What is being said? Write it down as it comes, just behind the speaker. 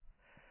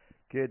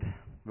Good.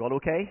 You all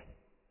okay?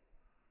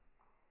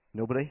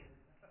 Nobody?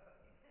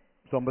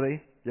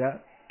 Somebody? Yeah?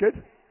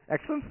 Good?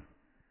 Excellent.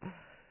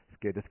 It's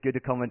good. It's good to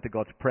come into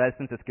God's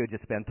presence. It's good to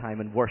spend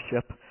time in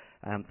worship.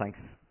 Thanks,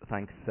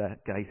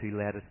 guys who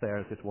led us there.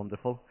 It's just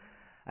wonderful.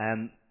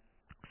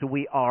 So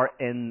we are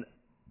in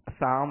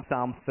Psalm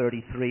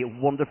 33, a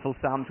wonderful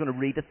psalm. I'm going to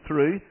read it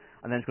through,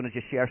 and then I'm going to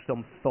just share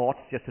some thoughts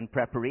just in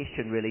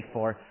preparation, really,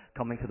 for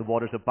coming to the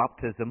waters of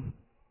baptism.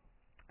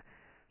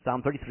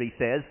 Psalm 33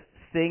 says,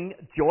 "Sing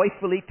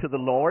joyfully to the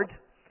Lord,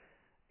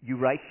 you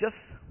righteous.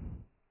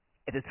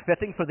 It is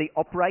fitting for the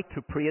upright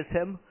to praise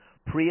him.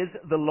 Praise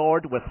the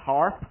Lord with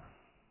harp.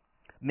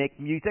 Make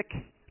music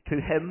to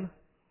him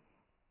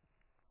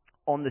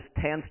on this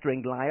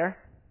 10-string lyre.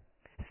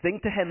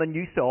 Sing to him a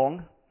new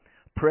song.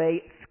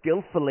 Pray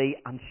skillfully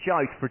and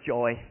shout for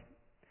joy.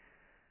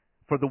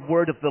 For the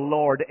word of the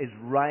Lord is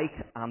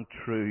right and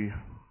true.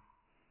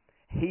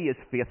 He is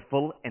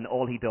faithful in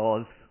all he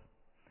does.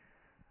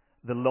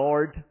 The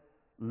Lord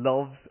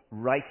loves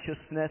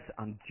righteousness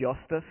and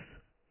justice.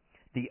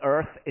 The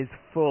earth is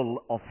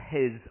full of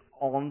his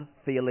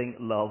unfailing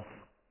love.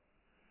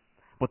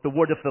 By the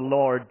word of the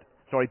Lord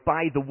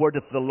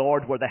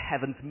were the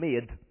heavens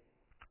made,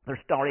 their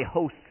starry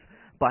hosts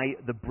by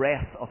the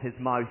breath of his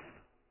mouth.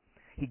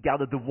 He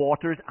gathered the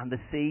waters and the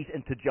seas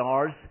into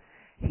jars.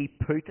 He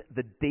put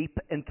the deep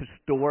into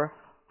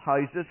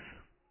storehouses.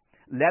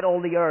 Let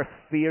all the earth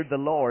fear the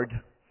Lord.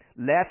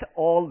 Let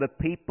all the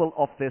people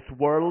of this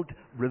world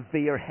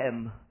revere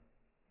him.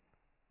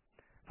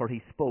 For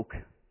he spoke,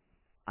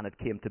 and it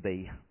came to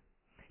be.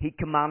 He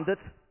commanded,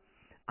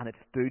 and it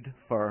stood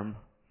firm.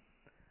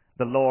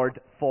 The Lord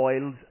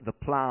foils the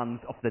plans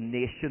of the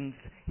nations.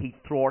 He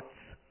thwarts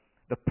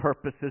the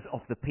purposes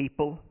of the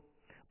people.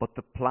 But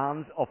the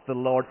plans of the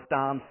Lord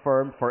stand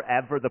firm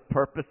forever, the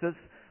purposes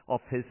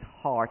of his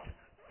heart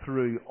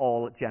through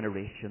all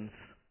generations.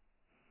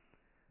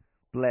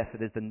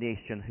 Blessed is the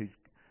nation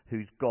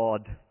whose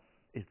God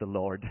is the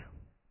Lord,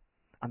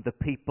 and the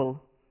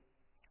people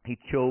he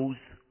chose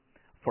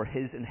for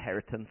his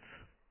inheritance.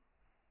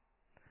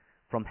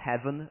 From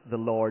heaven the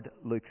Lord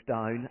looks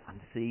down and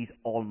sees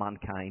all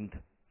mankind.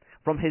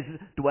 From his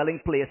dwelling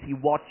place he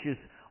watches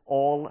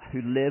all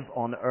who live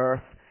on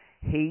earth.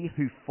 He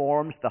who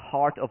forms the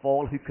heart of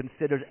all, who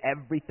considers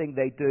everything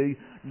they do.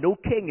 No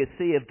king is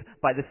saved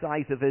by the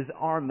size of his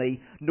army.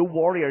 No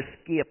warrior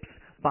escapes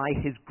by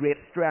his great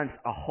strength.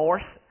 A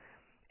horse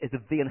is a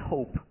vain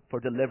hope for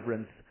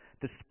deliverance.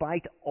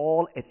 Despite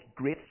all its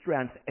great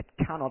strength, it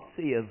cannot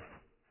save.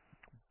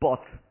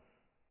 But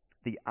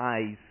the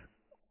eyes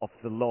of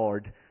the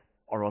Lord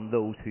are on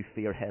those who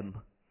fear him,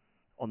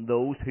 on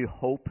those who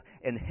hope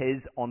in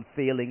his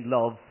unfailing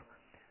love,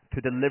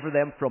 to deliver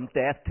them from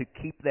death, to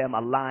keep them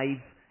alive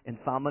in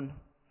famine.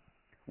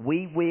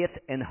 We wait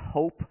in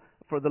hope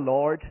for the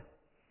Lord.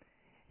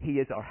 He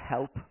is our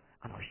help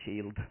and our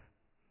shield.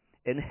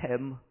 In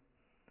him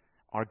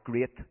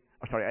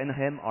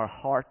our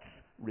hearts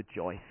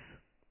rejoice.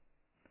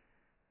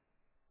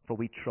 For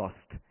we trust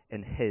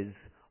in his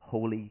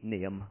holy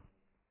name.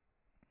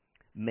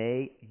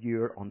 May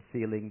your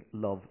unfailing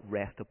love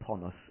rest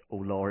upon us, O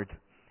Lord,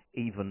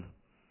 even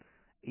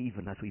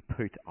as we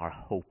put our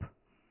hope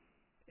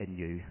in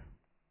you.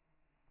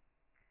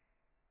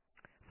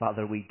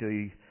 Father, we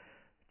do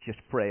just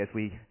pray as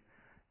we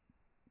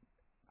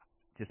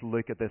just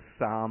look at this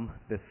psalm,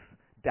 this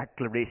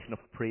declaration of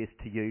praise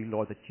to you,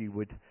 Lord, that you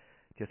would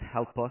just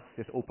help us,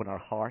 just open our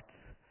hearts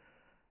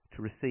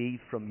to receive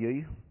from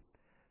you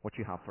what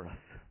you have for us.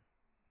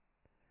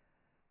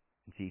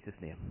 In Jesus'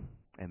 name,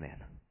 amen.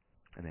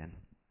 Amen.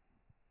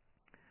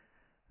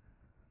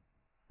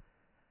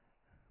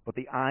 But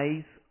the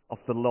eyes of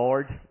the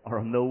Lord are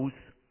on those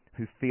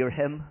who fear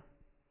him,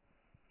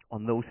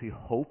 on those who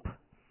hope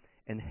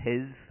in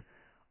his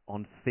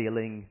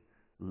unfailing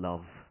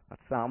love.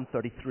 That's Psalm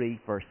 33,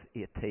 verse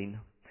 18.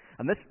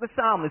 And this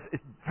psalm is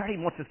very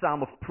much a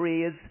psalm of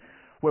praise,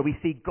 where we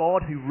see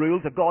God who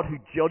rules, a God who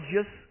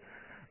judges,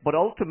 but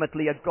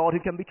ultimately a God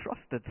who can be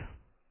trusted.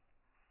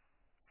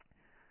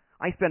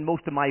 I spend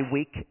most of my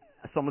week,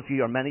 some of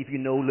you or many of you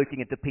know,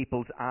 looking into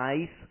people's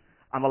eyes.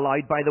 I'm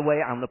allowed, by the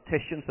way. I'm an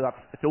optician, so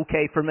it's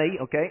okay for me,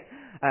 okay?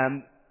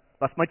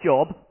 That's my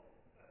job.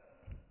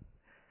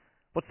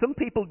 But some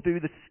people do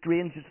the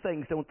strangest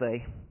things, don't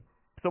they?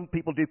 Some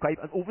people do quite...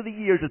 Over the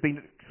years, there's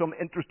been some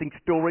interesting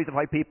stories of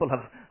how people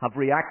have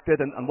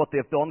reacted and what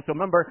they've done. So I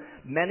remember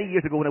many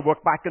years ago when I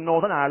worked back in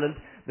Northern Ireland,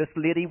 this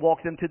lady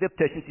walks into the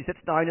optician. She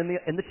sits down in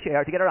the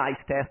chair to get her eyes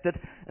tested,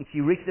 and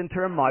she reaches into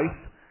her mouth,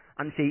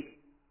 and she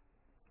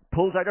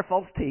pulls out her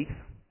false teeth,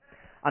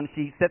 and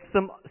she sets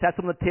them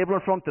on the table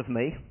in front of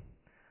me.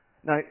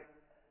 Now,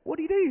 what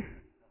do you do?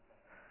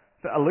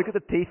 So I look at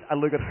the teeth, I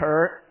look at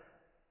her,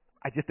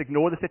 I just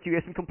ignore the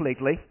situation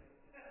completely,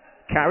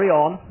 carry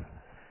on,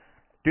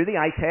 do the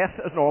eye test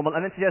as normal,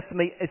 and then she says to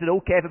me, "Is it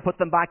okay if I put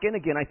them back in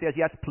again?" I says,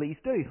 "Yes, please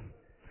do."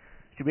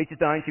 She reaches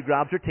down, she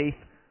grabs her teeth,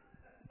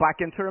 back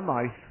into her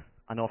mouth,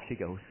 and off she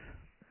goes.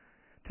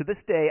 To this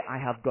day, I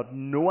have got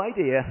no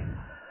idea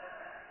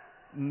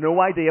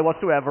No idea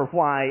whatsoever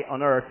why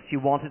on earth she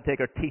wanted to take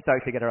her teeth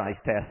out to get her eyes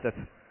tested.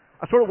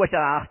 I sort of wish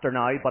I asked her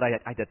now, but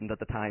I didn't at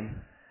the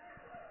time.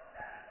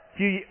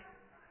 Few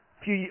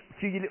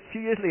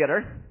years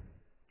later,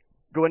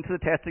 go into the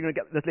testing room,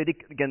 get this lady,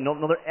 again,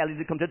 another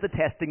Ellie comes into the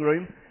testing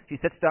room. She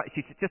sits down,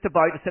 she's just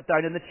about to sit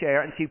down in the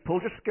chair, and she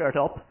pulls her skirt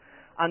up,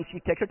 and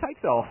she takes her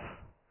tights off.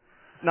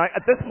 Now,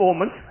 at this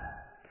moment,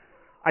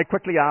 I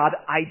quickly add,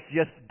 I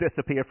just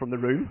disappear from the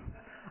room.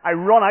 I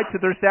run out to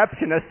the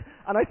receptionist,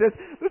 and I says,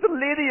 there's a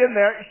lady in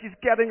there, she's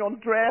getting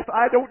undressed,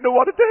 I don't know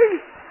what to do.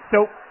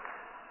 So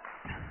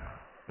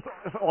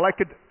all I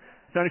could,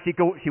 so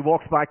she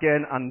walks back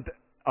in, and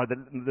the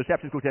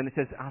receptionist goes in and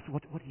says,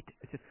 what do you do?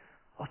 I says,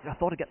 I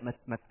thought I'd get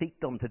my feet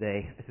done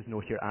today. I says,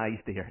 no, it's your eyes,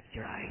 dear, it's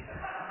your eyes.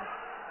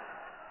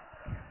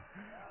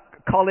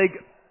 A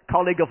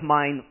colleague of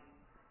mine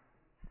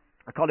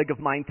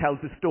tells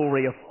the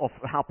story of what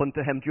happened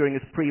to him during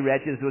his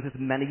pre-regis. This was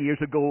many years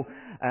ago,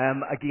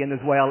 again as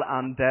well,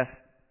 and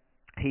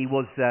he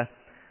was.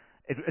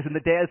 It was in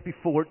the days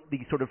before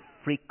the sort of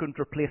frequent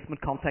replacement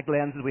contact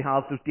lenses we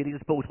have, those daily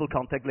disposable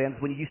contact lenses,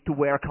 when you used to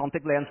wear a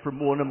contact lens for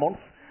more than a month.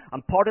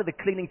 And part of the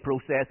cleaning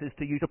process is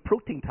to use a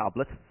protein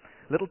tablet.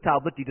 Little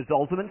tablet, you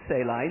dissolve them in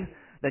saline,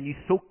 then you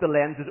soak the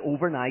lenses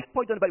overnight,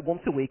 probably done about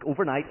once a week,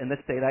 overnight in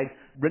this saline,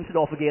 rinse it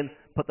off again,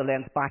 put the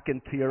lens back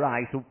into your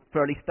eye. So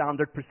fairly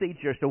standard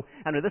procedure. So,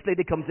 and this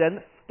lady comes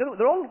in,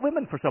 they're all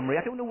women for some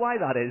reason, I don't know why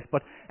that is,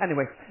 but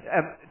anyway,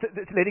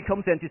 this lady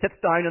comes in, she sits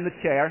down in the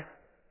chair,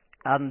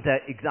 and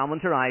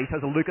examines her eyes,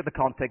 has a look at the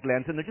contact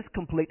lens, and they're just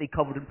completely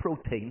covered in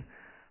protein.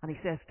 And he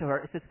says to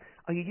her,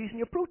 are you using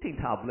your protein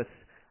tablets?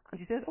 And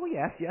she says, oh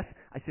yes.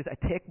 I says, I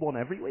take one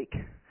every week.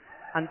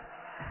 And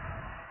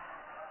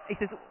he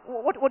says,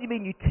 what do you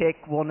mean you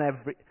take one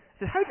every...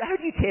 He says, how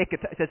do you take it?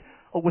 I says,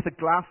 with a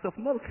glass of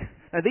milk.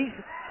 Now these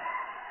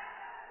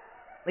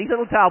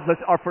little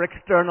tablets are for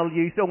external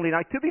use only.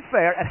 Now to be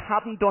fair, it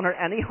hadn't done her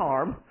any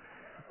harm,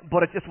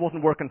 but it just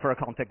wasn't working for her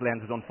contact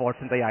lenses,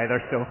 unfortunately, either,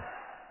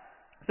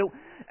 so,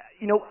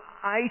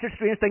 eyes are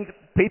strange things,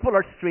 people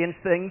are strange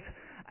things,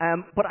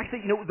 but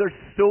actually,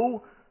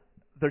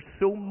 there's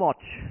so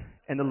much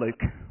in a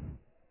look.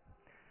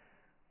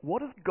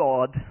 What does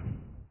God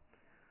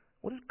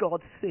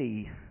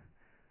see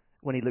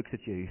when He looks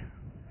at you?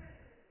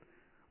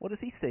 What does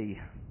He see?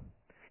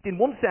 In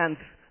one sense,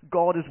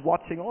 God is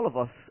watching all of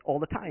us all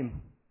the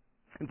time.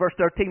 In verse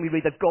 13 we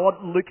read that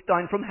God looks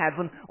down from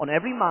heaven on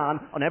every man,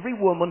 on every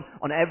woman,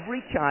 on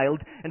every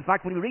child. In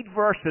fact, when we read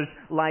verses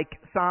like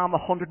Psalm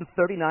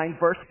 139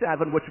 verse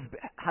 7, which we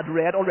had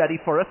read already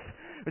for us,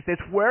 it says,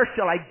 where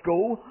shall I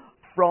go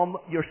from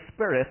your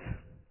spirit?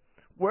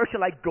 Where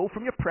shall I go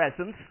from your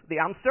presence? The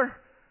answer?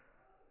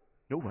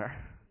 Nowhere.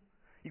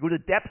 You go to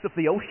the depths of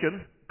the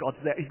ocean, God's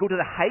there. You go to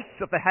the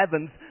heights of the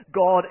heavens,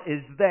 God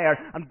is there.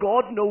 And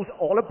God knows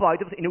all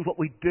about us. He knows what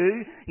we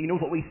do. He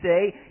knows what we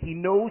say. He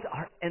knows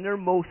our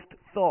innermost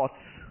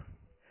thoughts.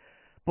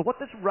 But what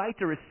this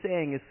writer is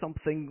saying is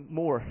something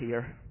more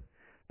here.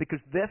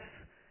 Because this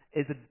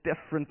is a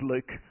different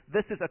look.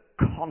 This is a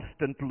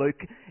constant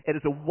look. It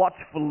is a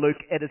watchful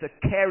look. It is a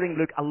caring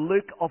look. A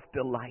look of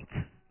delight.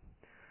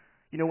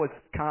 As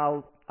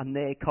Cal and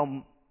they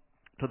come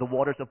to the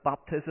waters of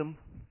baptism,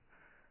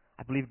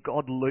 I believe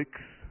God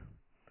looks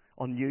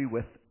on you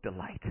with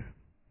delight.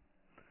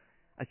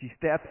 As you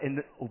step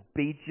in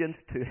obedience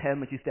to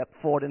Him, as you step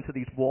forward into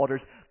these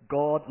waters,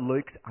 God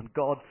looks and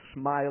God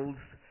smiles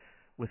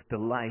with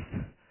delight.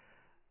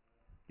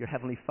 Your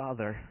Heavenly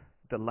Father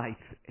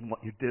delights in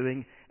what you're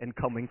doing in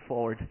coming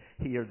forward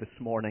here this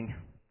morning.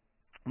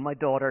 My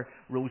daughter,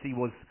 Rosie,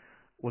 was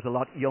a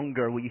lot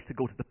younger. We used to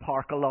go to the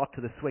park a lot,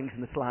 to the swings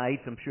and the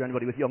slides. I'm sure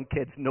anybody with young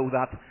kids know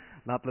that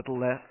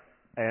little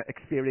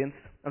experience.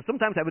 And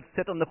sometimes I would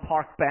sit on the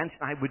park bench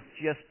and I would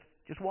just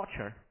watch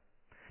her.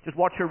 Just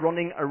watch her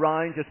running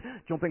around, just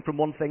jumping from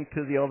one thing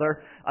to the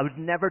other. I would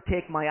never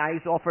take my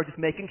eyes off her, just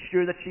making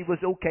sure that she was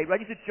okay.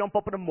 Ready to jump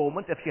up in a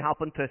moment if she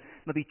happened to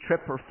maybe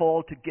trip or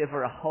fall, to give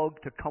her a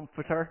hug, to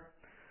comfort her.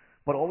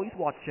 But always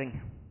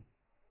watching,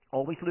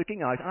 always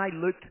looking out. And I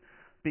looked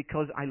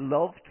because I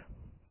loved,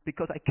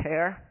 because I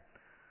care.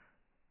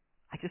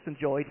 I just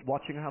enjoyed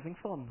watching her having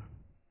fun.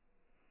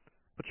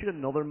 But should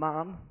another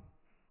man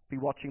be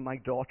watching my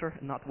daughter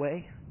in that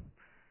way?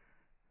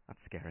 That's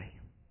scary.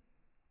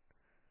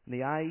 In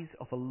the eyes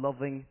of a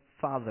loving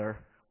father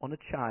on a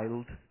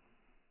child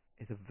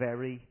is a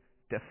very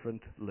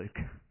different look.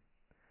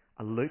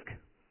 A look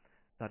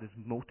that is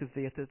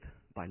motivated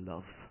by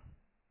love.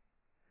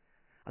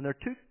 And there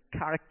are two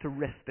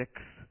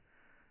characteristics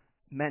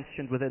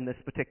mentioned within this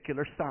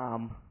particular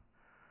psalm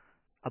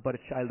about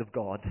a child of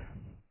God.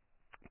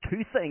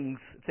 Two things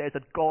it says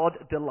that God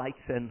delights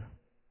in.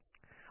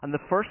 And at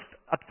first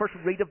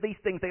read of these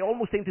things, they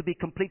almost seem to be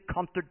complete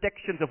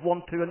contradictions of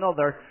one to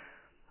another.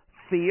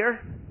 Fear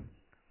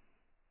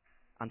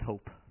and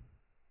hope.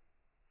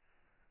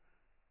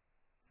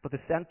 But the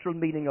central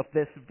meaning of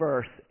this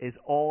verse is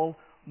all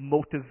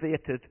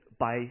motivated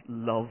by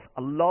love.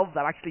 A love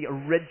that actually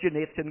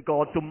originates in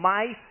God. So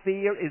my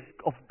fear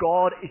of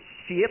God is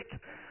shaped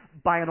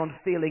by an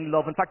unfailing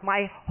love. In fact,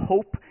 my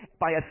hope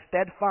by a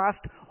steadfast,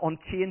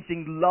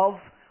 unchanging love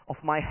of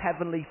my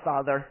Heavenly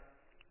Father.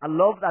 A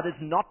love that is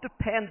not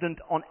dependent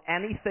on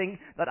anything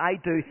that I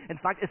do. In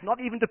fact, it's not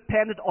even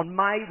dependent on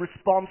my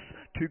response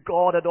to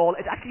God at all.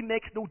 It actually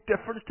makes no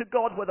difference to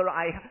God whether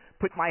I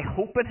put my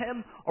hope in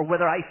Him or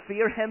whether I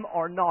fear Him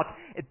or not.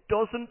 It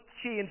doesn't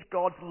change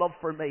God's love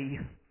for me.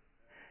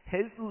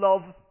 His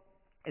love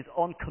is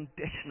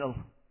unconditional.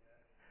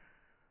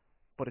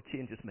 But it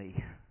changes me.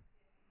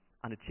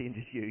 And it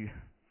changes you.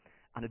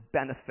 And it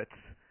benefits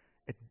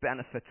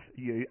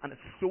you. And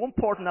it's so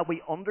important that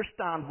we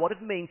understand what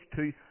it means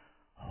to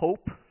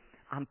hope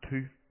and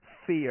to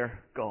fear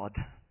God.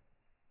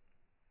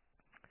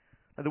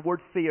 Now, the word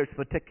fear is a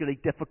particularly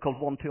difficult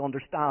one to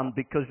understand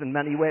because in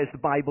many ways the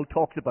Bible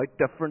talks about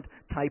different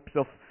types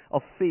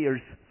of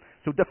fears.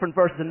 So different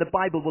verses in the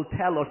Bible will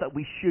tell us that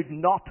we should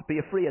not be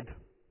afraid.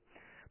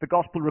 The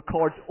Gospel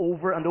records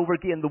over and over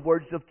again the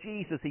words of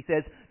Jesus. He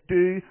says,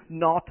 do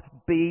not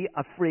be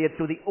afraid.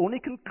 So the only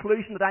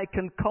conclusion that I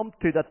can come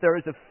to that there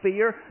is a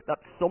fear that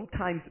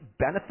sometimes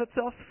benefits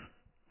us,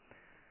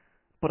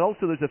 but also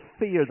there's a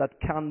fear that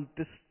can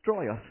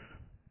destroy us.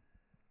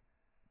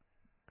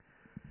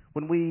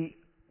 When we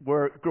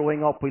were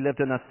growing up, we lived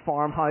in a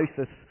farmhouse,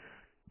 this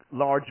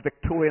large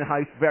Victorian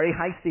house, very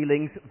high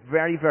ceilings,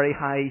 very, very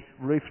high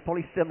roofs,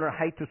 probably similar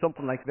height to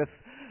something like this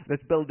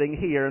building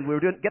here. And we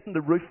were getting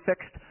the roof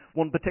fixed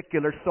one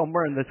particular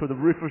summer, and so the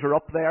roofers are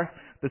up there,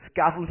 the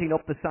scaffolding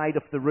up the side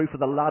of the roof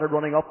with a ladder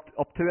running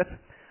up to it.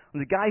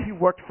 And the guy who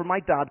worked for my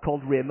dad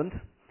called Raymond,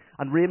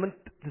 and Raymond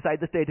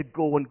decided this day to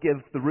go and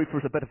give the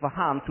roofers a bit of a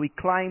hand. So he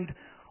climbed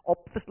up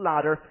this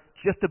ladder,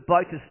 just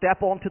about to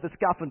step onto the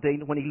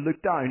scaffolding when he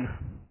looked down.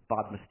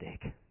 Bad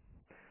mistake.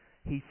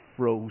 He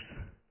froze.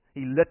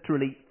 He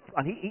literally,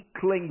 and he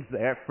clings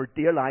there for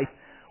dear life.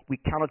 We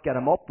cannot get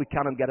him up. We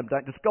cannot get him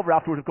down. Discover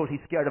afterwards, of course, he's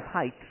scared of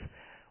heights.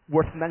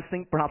 Worth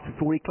mentioning, perhaps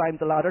before he climbed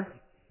the ladder.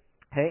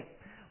 Hey?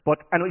 But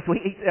anyway, so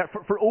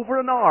for over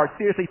an hour,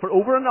 seriously, for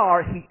over an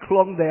hour, he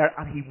clung there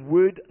and he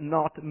would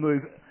not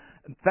move.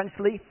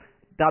 Eventually,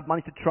 Dad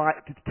managed to try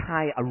to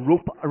tie a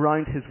rope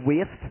around his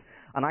waist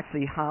and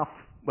actually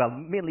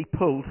mainly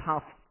pulled,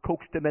 half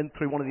coaxed him in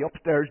through one of the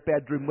upstairs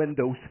bedroom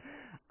windows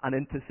and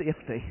into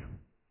safety.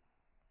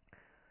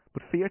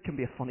 But fear can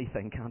be a funny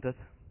thing, can't it?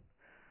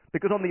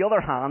 Because on the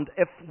other hand,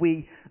 if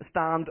we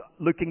stand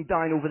looking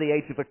down over the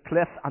edge of a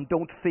cliff and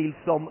don't feel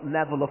some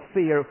level of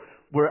fear,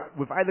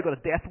 we've either got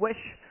a death wish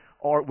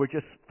or we're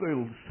just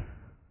fools.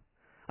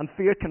 And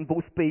fear can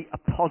both be a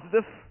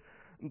positive,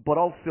 but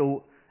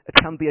also it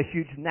can be a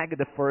huge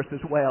negative for us as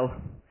well.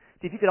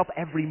 See, if you get up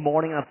every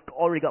morning and have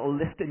already got a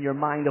list in your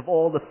mind of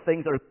all the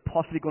things that are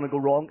possibly going to go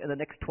wrong in the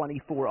next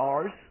 24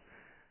 hours,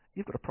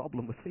 you've got a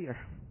problem with fear.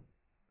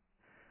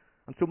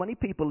 And so many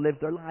people live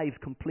their lives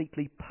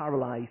completely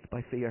paralyzed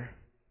by fear.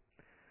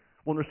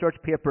 One research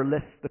paper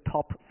lists the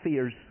top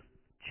fears: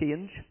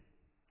 change,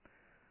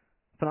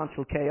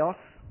 financial chaos,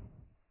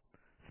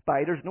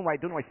 spiders. No, I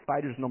don't know why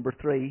spiders number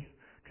 3,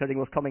 considering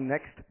what's coming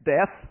next.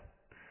 Death,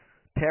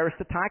 terrorist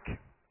attack,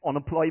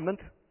 unemployment,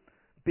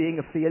 being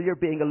a failure,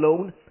 being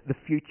alone, the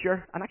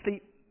future. And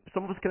actually,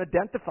 some of us can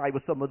identify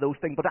with some of those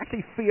things, but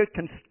actually fear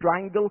can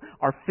strangle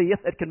our faith.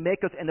 It can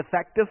make us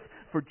ineffective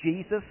for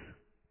Jesus.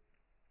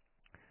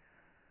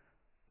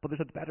 But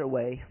there's a better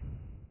way.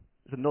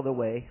 There's another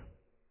way.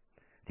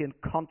 See, in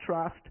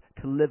contrast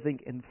to living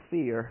in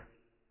fear,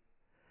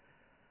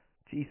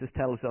 Jesus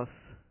tells us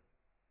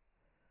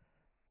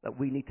that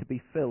we need to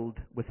be filled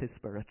with His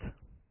Spirit.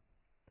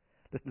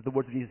 Listen to the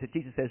words of Jesus.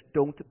 Jesus says,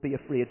 don't be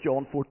afraid.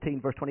 John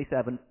 14, verse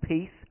 27.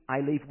 Peace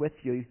I leave with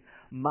you.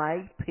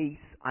 My peace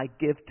I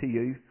give to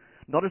you.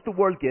 Not as the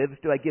world gives,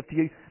 do I give to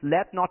you.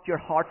 Let not your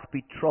hearts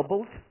be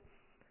troubled.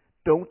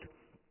 Don't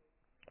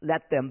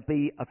let them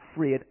be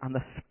afraid. And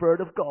the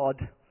Spirit of God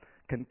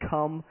can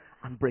come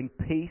and bring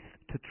peace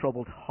to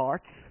troubled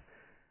hearts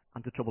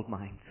and to troubled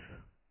minds.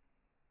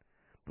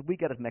 But we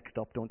get it mixed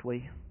up, don't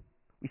we?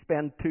 We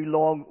spend too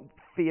long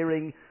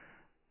fearing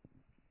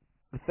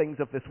the things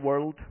of this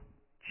world,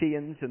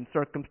 change and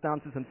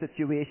circumstances and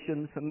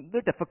situations, and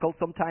they're difficult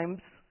sometimes,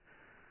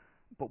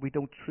 but we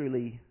don't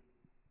truly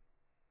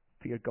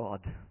fear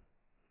God,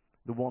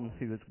 the one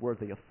who is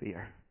worthy of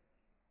fear.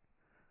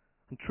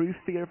 And true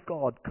fear of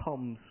God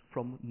comes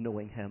from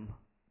knowing Him.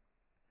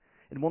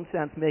 In one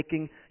sense,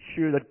 making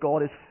sure that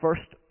God is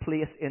first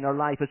place in our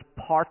life is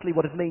partly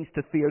what it means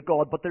to fear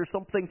God, but there's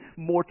something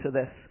more to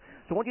this.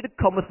 So I want you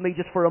to come with me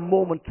just for a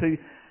moment to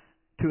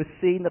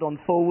a scene that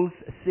unfolds,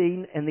 a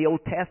scene in the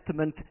Old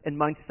Testament in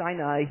Mount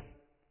Sinai,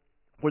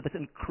 where this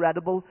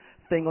incredible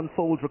thing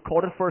unfolds,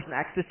 recorded first in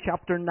Exodus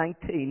chapter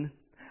 19.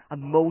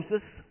 And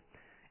Moses,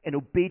 in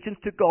obedience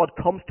to God,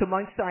 comes to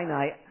Mount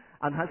Sinai,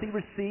 and as he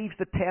receives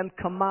the 10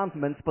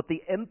 Commandments, but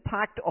the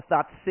impact of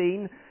that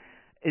scene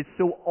is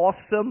so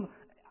awesome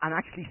and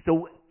actually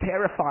so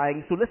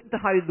terrifying. So listen to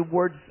how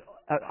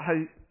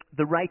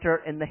the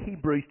writer in the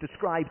Hebrews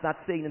describes that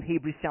scene in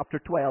Hebrews chapter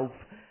 12.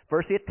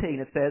 Verse 18,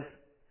 it says,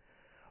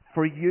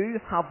 "For you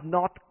have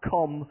not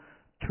come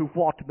to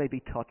what may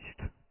be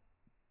touched,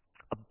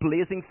 a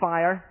blazing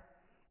fire,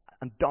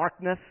 and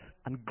darkness,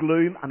 and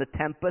gloom, and a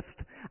tempest,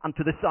 and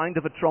to the sound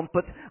of a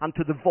trumpet, and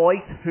to the voice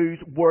whose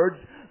words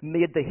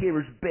made the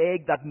hearers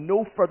beg that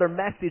no further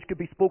message could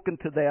be spoken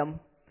to them,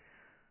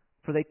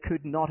 for they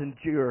could not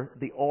endure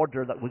the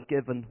order that was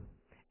given.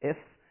 If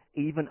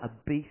even a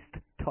beast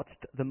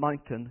touched the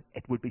mountain,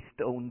 it would be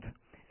stoned.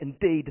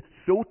 Indeed,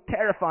 so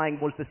terrifying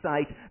was the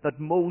sight that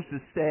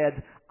Moses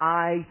said,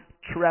 I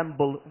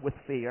tremble with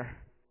fear.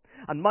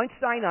 And Mount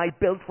Sinai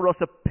builds for us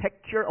a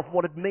picture of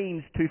what it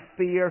means to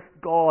fear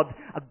God.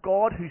 A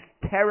God whose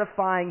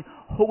terrifying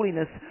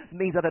holiness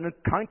means that an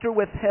encounter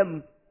with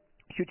Him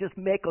should just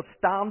make us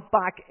stand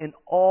back in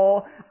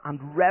awe and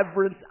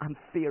reverence and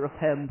fear of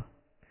Him.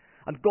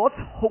 And God's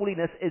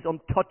holiness is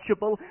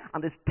untouchable,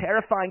 and His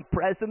terrifying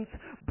presence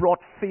brought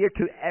fear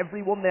to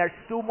everyone there,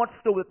 so much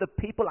so that the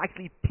people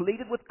actually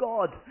pleaded with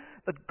God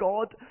that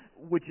God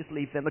would just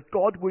leave them, that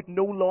God would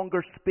no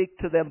longer speak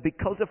to them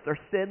because of their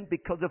sin,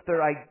 because of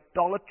their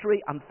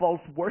idolatry and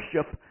false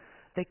worship.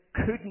 They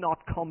could not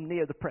come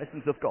near the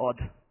presence of God.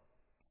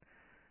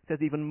 It says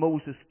even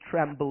Moses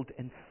trembled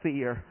in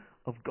fear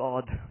of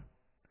God.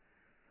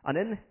 And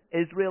in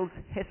Israel's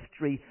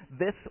history,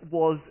 this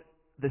was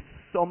the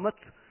summit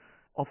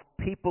of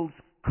people's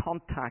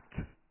contact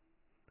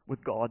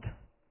with God.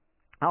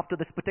 After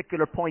this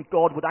particular point,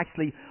 God could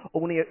actually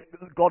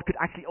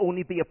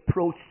only be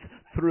approached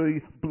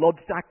through blood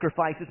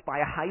sacrifices by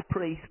a high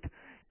priest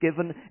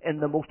given in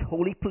the most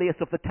holy place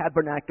of the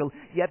tabernacle.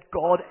 Yet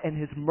God, in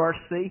His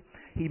mercy,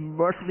 He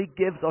mercifully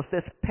gives us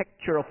this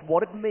picture of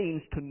what it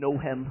means to know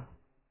Him.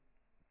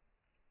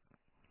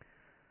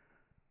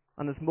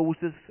 And as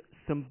Moses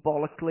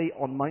symbolically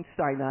on Mount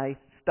Sinai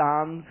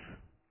stands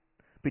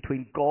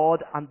between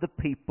God and the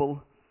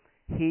people,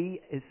 he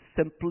is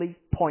simply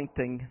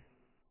pointing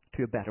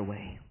to a better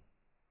way.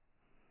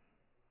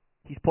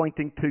 He's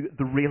pointing to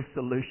the real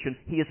solution.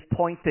 He is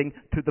pointing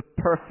to the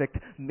perfect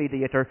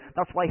mediator.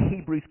 That's why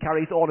Hebrews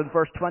carries on in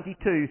verse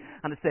 22,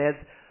 and it says,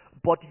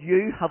 But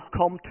you have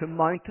come to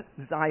Mount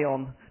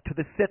Zion, to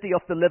the city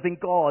of the living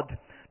God,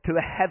 to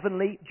a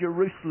heavenly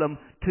Jerusalem,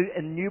 to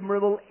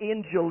innumerable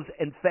angels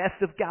in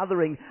festive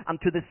gathering,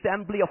 and to the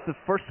assembly of the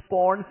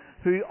firstborn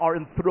who are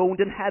enthroned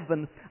in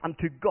heaven, and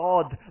to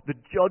God, the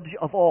judge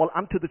of all,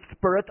 and to the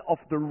Spirit of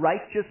the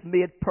righteous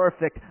made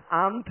perfect,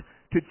 and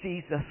to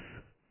Jesus,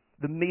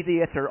 the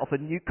mediator of a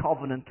new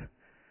covenant,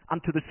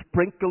 and to the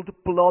sprinkled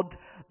blood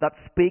that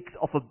speaks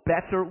of a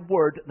better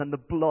word than the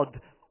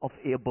blood of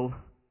Abel.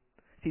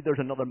 See, there's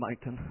another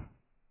mountain.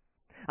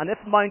 And if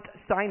Mount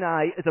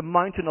Sinai is a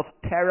mountain of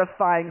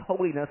terrifying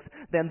holiness,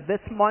 then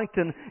this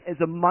mountain is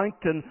a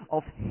mountain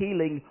of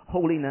healing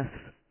holiness.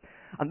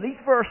 And these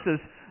verses,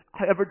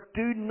 however,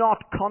 do not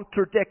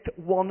contradict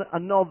one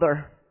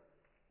another.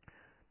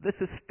 This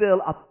is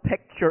still a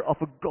picture of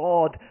a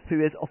God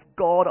who is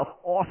God of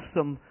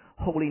awesome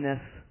holiness.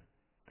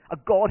 A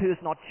God who has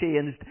not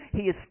changed.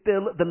 He is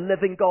still the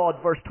living God,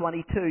 verse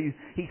 22.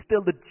 He's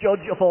still the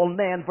judge of all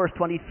men, verse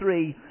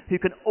 23, who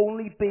can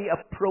only be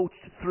approached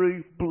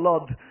through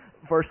blood,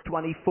 verse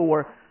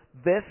 24.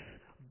 This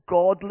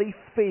godly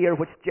fear,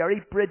 which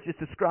Jerry Bridges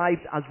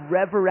describes as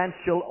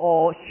reverential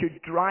awe,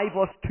 should drive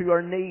us to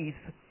our knees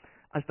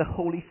as the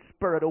Holy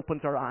Spirit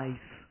opens our eyes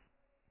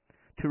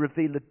to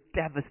reveal the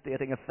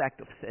devastating effect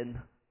of sin.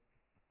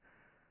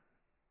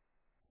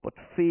 But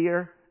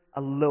fear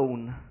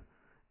alone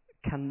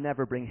can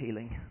never bring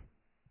healing.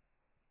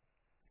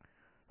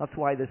 That's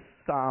why this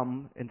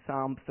psalm, in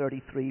Psalm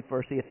 33,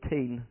 verse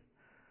 18,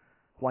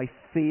 why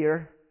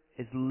fear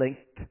is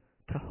linked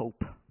to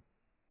hope.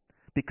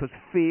 Because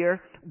fear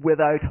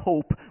without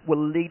hope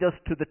will lead us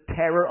to the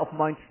terror of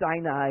Mount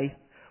Sinai,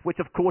 which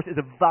of course is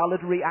a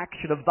valid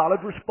reaction, a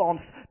valid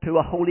response to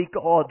a holy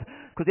God.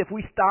 Because if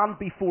we stand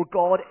before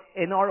God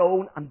in our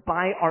own and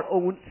by our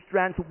own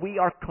strength, we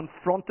are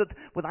confronted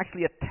with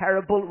actually a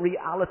terrible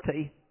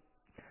reality.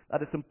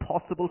 That it's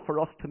impossible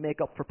for us to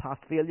make up for past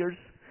failures.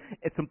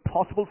 It's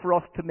impossible for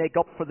us to make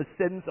up for the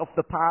sins of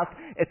the past.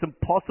 It's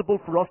impossible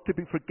for us to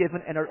be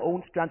forgiven in our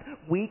own strength.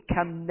 We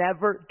can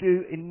never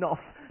do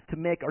enough to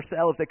make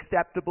ourselves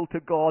acceptable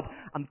to God.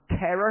 And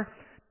terror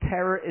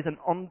is an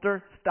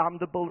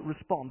understandable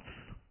response.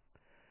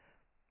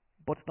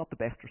 But it's not the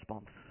best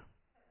response.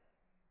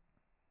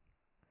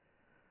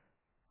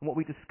 And what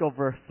we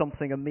discover,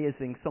 something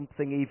amazing,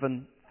 something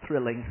even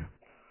thrilling.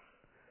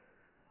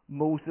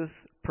 Moses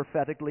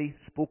prophetically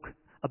spoke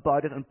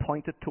about it and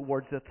pointed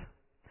towards it.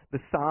 The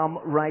psalm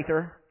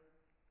writer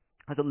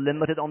has a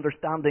limited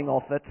understanding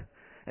of it.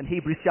 In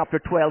Hebrews chapter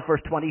 12, verse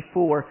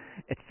 24,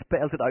 it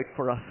spells it out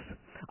for us.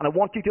 And I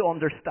want you to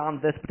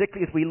understand this,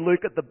 particularly as we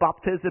look at the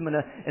baptism in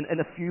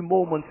a few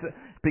moments,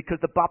 because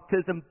the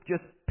baptism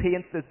just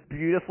paints this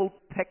beautiful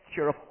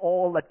picture of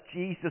all that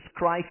Jesus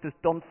Christ has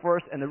done for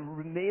us in an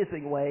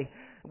amazing way.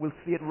 We'll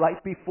see it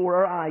right before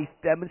our eyes,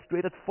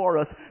 demonstrated for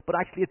us. But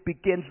actually it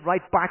begins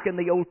right back in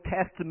the Old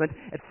Testament.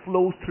 It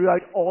flows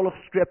throughout all of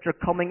Scripture,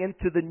 coming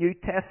into the New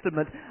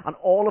Testament. And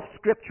all of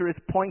Scripture is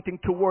pointing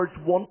towards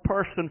one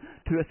person,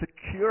 to a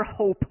secure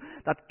hope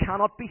that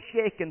cannot be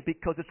shaken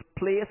because it's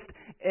placed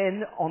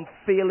in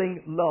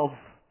unfailing love.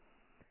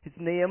 His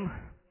name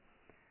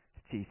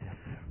is Jesus.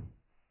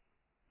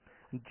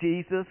 And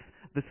Jesus,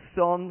 the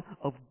Son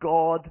of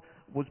God,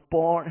 he was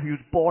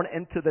born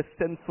into the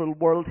sinful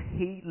world.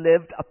 He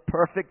lived a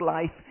perfect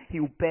life. He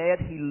obeyed,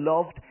 he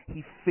loved,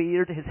 he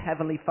feared his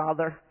heavenly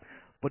Father.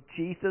 But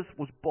Jesus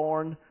was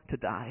born to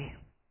die.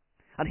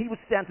 And he was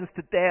sentenced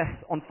to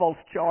death on false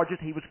charges.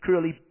 He was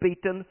cruelly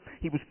beaten.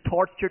 He was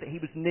tortured. He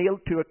was nailed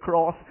to a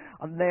cross.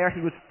 And there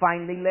he was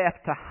finally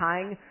left to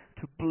hang,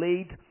 to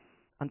bleed,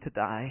 and to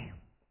die.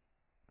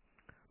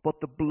 But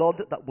the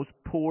blood that was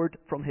poured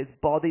from his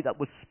body, that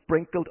was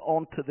sprinkled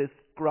onto this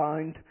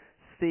ground,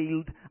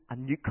 sealed a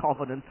new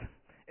covenant.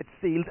 It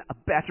sealed a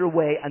better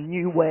way, a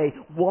new way,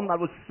 one that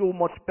was so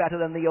much better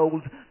than the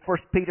old. 1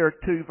 Peter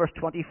 2 verse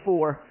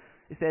 24,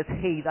 it says,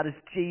 he, that is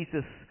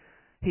Jesus,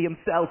 he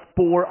himself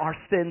bore our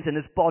sins in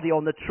his body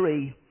on the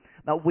tree,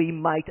 that we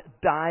might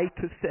die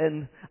to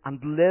sin and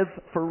live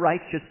for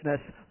righteousness.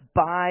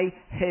 By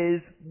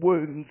his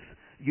wounds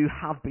you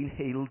have been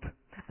healed.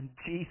 And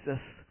Jesus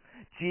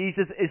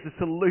is the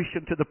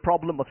solution to the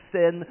problem of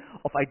sin,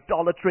 of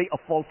idolatry, of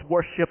false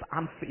worship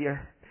and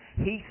fear.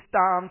 He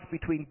stands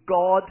between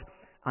God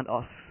and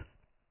us,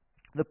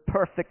 the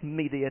perfect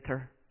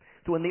mediator.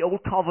 So in the Old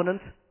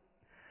Covenant,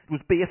 it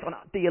was based on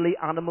daily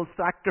animal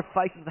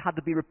sacrifices that had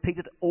to be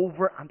repeated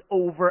over and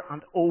over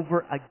and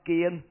over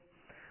again.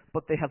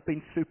 But they have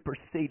been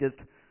superseded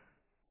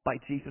by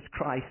Jesus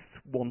Christ's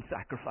one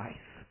sacrifice.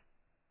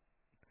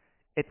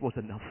 It was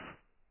enough.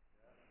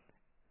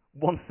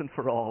 Once and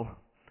for all.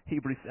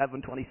 Hebrews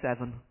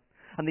 7:27.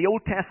 And the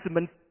Old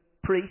Testament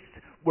priests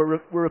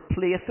were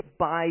replaced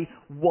by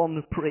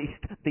one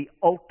priest, the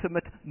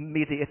ultimate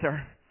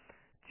mediator,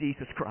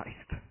 Jesus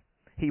Christ.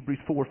 Hebrews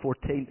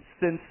 4:14.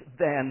 Since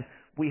then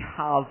we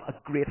have a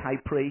great high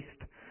priest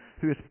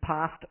who has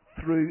passed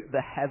through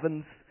the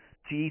heavens,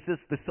 Jesus,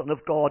 the Son of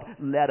God.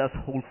 Let us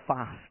hold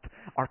fast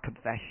our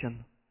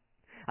confession.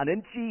 And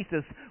in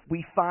Jesus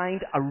we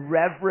find a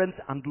reverence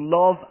and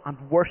love and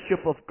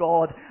worship of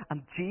God.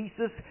 And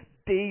Jesus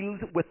deals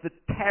with the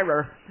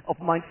terror of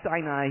Mount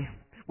Sinai.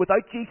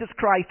 Without Jesus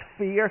Christ,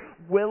 fear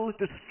will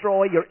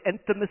destroy your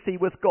intimacy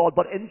with God.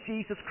 But in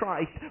Jesus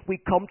Christ, we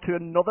come to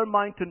another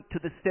mountain, to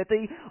the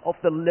city of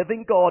the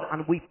living God,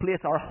 and we place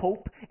our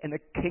hope in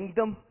a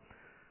kingdom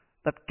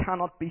that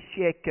cannot be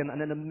shaken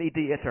and in a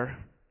mediator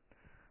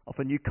of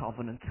a new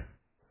covenant.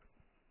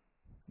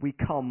 We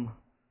come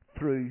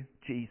through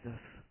Jesus,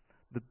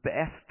 the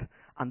best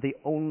and the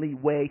only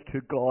way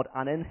to God.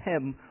 And in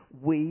him,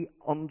 we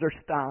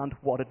understand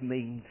what it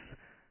means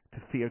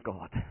to fear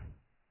God.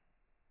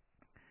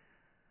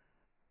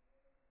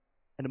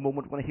 In a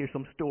moment, we're going to hear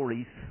some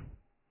stories,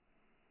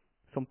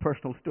 some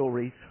personal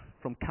stories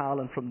from Cal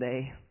and from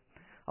Nay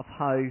of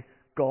how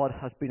God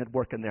has been at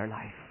work in their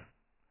life.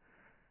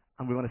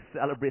 And we're going to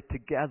celebrate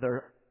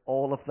together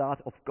all of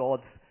that, of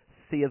God's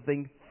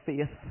saving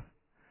faith,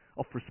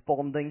 of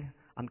responding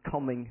and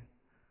coming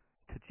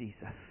to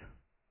Jesus,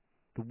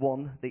 the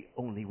one, the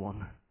only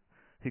one,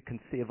 who can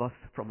save us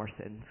from our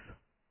sins.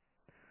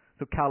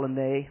 So Cal and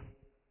Nay,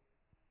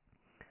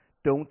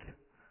 don't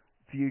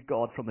view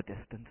God from a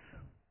distance.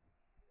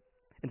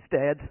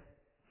 Instead,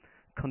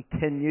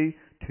 continue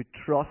to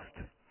trust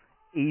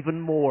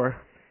even more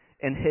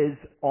in his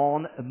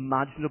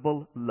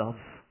unimaginable love.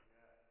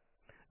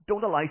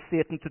 Don't allow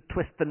Satan to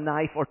twist the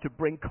knife or to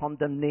bring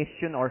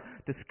condemnation or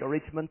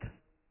discouragement.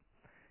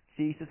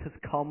 Jesus has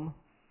come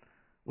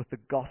with the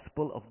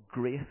gospel of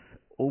grace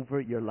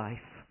over your life.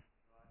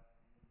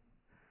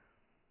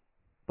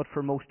 But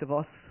for most of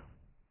us,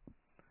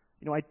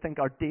 I think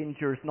our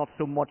danger is not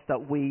so much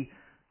that we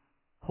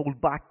hold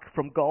back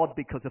from God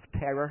because of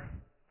terror,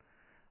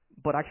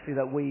 but actually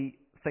that we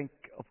think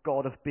of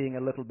God as being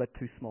a little bit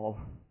too small.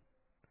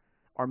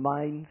 Our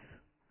minds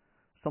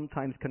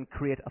sometimes can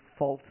create a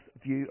false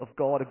view of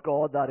God, a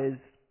God that is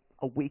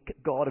a weak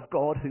God, a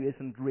God who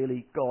isn't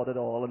really God at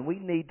all. And we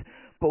need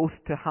both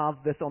to have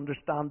this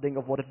understanding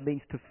of what it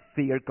means to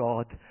fear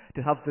God,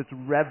 to have this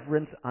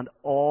reverence and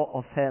awe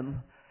of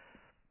him,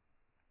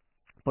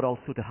 but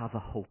also to have a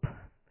hope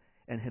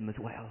in him as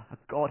well. A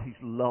God whose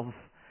love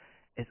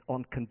is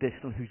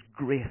unconditional, whose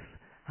grace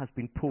has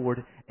been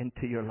poured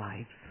into your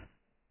lives.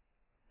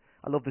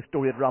 I love the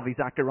story that Ravi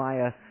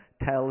Zachariah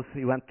tells.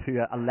 He went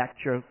to a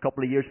lecture a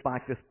couple of years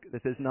back,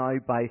 this is now,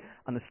 by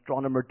an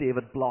astronomer,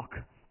 David Block,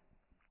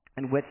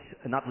 in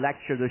that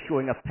lecture they're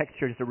showing a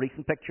picture, it's a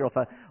recent picture of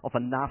a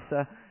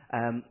NASA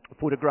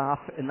photograph.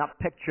 In that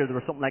picture there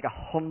were something like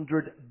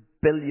 100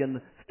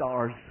 billion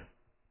stars.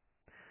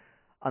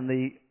 And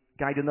the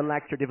guy in the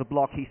lecture, David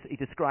Block, he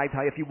described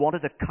how if you wanted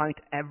to count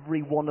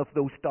every one of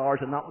those stars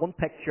in that one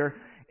picture,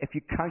 if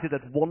you counted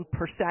it one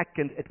per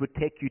second, it would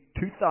take you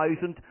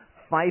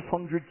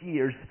 2,500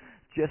 years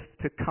just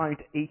to count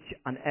each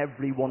and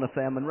every one of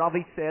them. And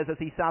Ravi says as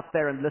he sat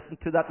there and listened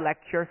to that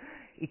lecture,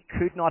 he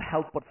could not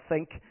help but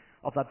think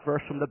of that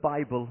verse from the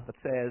Bible that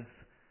says,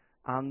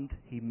 and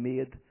he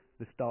made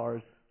the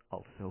stars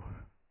also.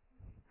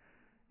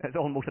 It's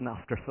almost an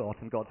afterthought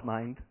in God's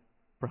mind,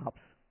 perhaps.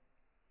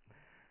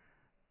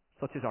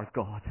 Such is our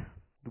God,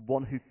 the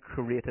one who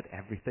created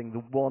everything,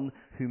 the one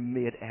who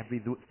made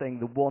everything,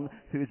 the one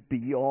who is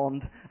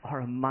beyond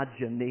our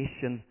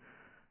imagination.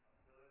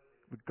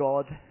 The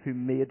God who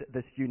made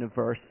this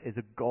universe is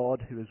a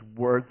God who is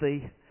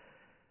worthy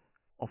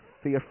of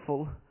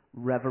fearful,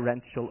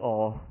 reverential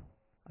awe.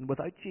 And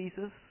without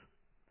Jesus,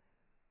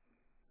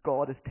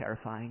 God is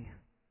terrifying.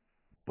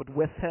 But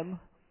with him,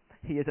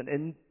 he is an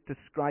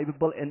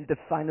indescribable,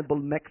 indefinable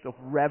mix of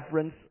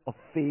reverence, of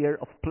fear,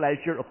 of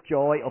pleasure, of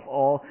joy, of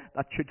awe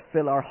that should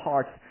fill our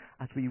hearts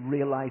as we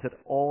realize that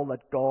all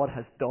that God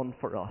has done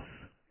for us.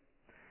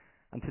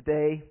 And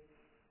today,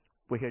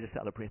 we're here to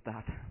celebrate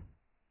that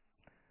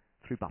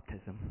through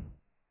baptism,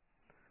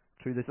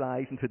 through the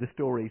lives and through the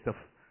stories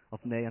of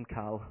Nay and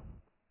Cal.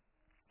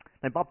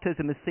 Now,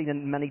 baptism is seen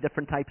in many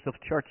different types of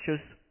churches,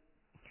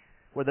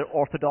 whether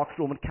Orthodox,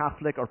 Roman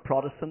Catholic, or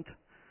Protestant.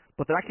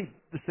 But there are actually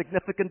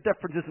significant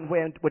differences in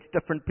which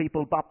different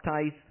people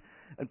baptize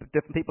and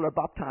different people are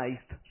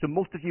baptized. So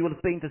most of you will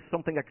have been to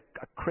something like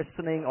a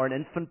christening or an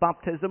infant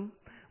baptism.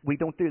 We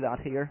don't do that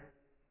here.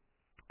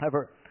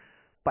 However,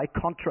 by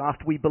contrast,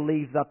 we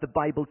believe that the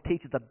Bible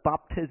teaches that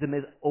baptism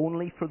is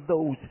only for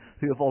those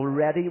who have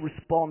already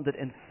responded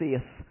in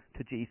faith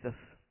to Jesus.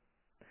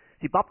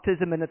 See,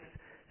 baptism in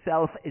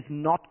itself is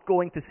not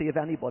going to save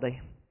anybody.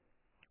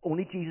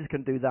 Only Jesus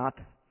can do that.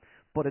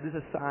 But it is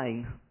a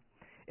sign.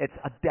 It's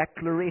a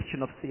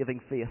declaration of saving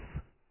faith.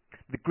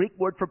 The Greek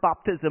word for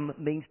baptism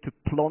means to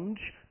plunge,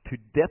 to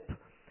dip,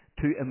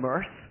 to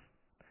immerse.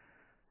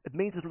 It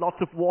means there's lots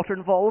of water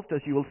involved,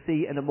 as you will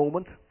see in a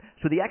moment.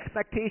 So the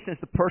expectation is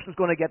the person's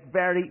going to get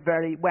very,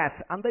 very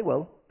wet. And they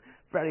will.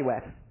 Very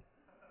wet.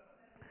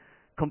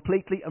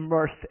 Completely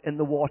immersed in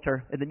the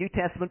water. In the New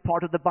Testament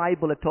part of the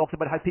Bible, it talks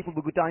about how people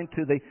will go down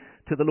to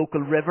the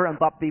local river and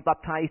be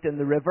baptized in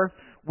the river.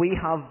 We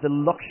have the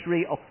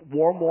luxury of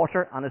warm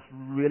water, and it's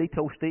really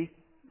toasty,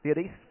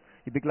 ladies.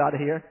 You'd be glad to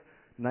hear.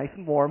 Nice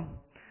and warm.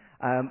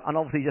 And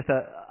obviously just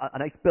a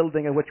nice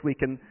building in which we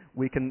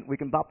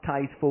can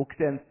baptize folks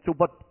in. So,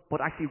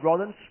 but actually,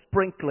 rather than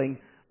sprinkling,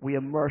 we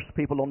immerse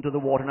people under the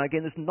water. Now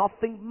again, there's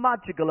nothing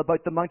magical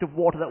about the amount of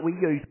water that we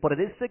use, but it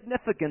is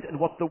significant in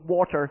what the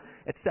water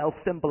itself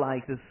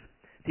symbolizes.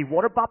 See,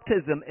 water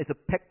baptism is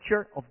a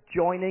picture of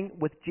joining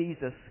with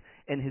Jesus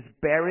in his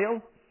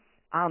burial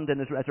and in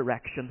his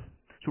resurrection.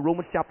 So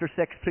Romans chapter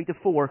 6,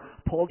 3-4,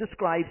 Paul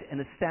describes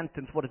in a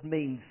sentence what it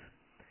means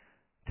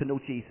to know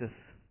Jesus.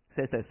 It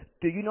says this,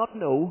 "Do you not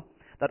know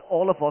that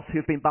all of us who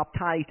have been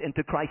baptized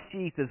into Christ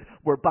Jesus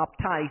were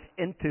baptized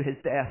into his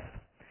death?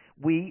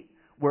 We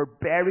were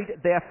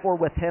buried therefore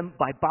with him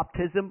by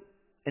baptism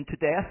into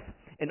death,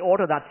 in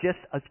order that just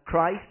as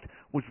Christ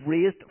was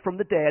raised from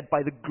the dead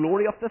by the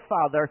glory of the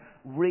Father,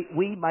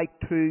 we might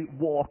too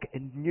walk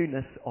in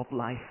newness of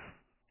life."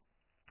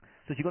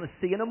 So as you're going to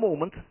see in a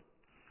moment,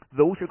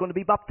 those who are going to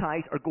be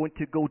baptized are going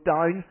to go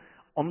down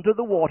under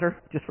the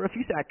water just for a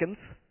few seconds.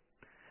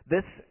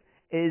 This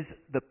is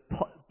the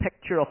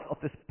picture of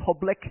this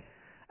public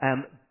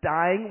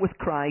dying with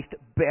Christ,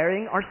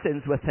 bearing our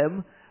sins with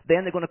him.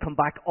 Then they're going to come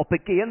back up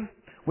again,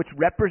 which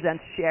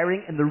represents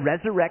sharing in the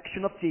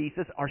resurrection of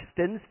Jesus. Our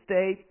sins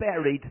stay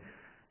buried,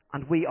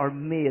 and we are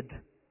made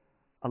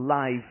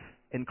alive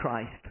in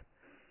Christ.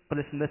 But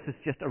listen, this is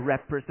just a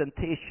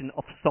representation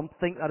of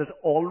something that has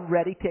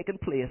already taken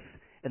place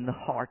in the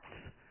hearts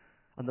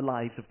and the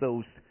lives of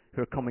those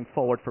who are coming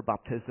forward for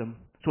baptism.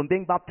 So in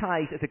being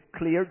baptized is a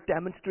clear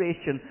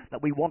demonstration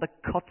that we want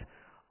to cut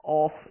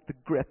off the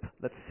grip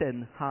that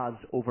sin has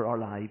over our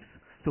lives.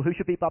 So who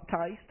should be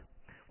baptized?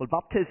 Well,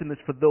 baptism is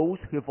for those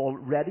who have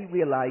already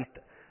realized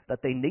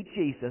that they need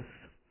Jesus,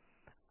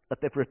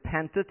 that they've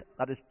repented,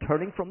 that is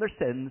turning from their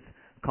sins,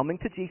 coming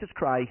to Jesus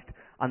Christ,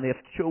 and they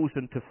have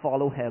chosen to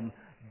follow him.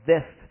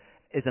 This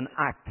is an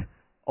act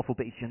of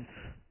obedience.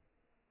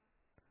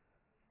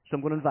 So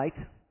I'm going to invite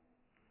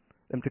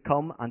them to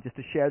come and just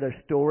to share their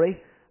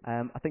story.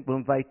 I think we'll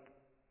invite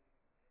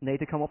Nay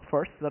to come up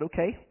first. Is that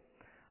okay?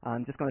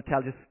 I'm just going to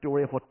tell you a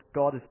story of what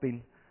God has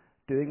been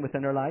doing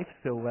within her life.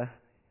 So,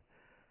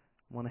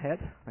 one ahead.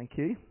 Thank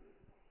you.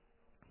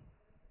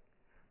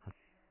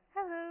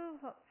 Hello,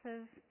 lots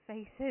of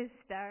faces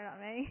staring at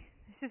me.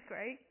 This is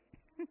great.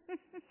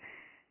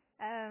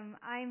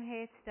 I'm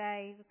here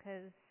today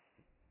because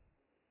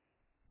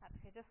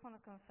actually I just want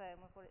to confirm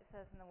with what it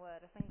says in the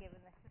Word. I've been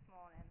given this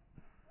morning.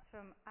 It's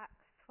from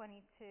Acts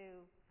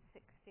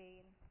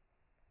 22:16.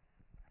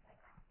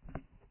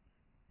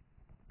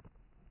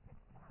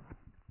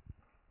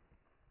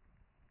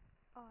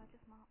 Oh, I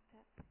just marked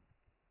it.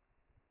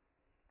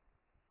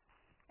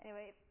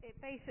 Anyway, it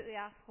basically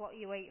asks, what are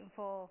you waiting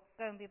for?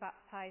 Go and be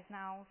baptised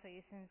now so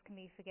your sins can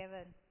be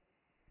forgiven.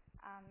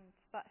 And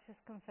that's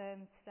just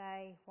confirmed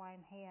today why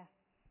I'm here.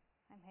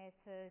 I'm here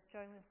to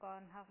join with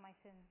God and have my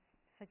sins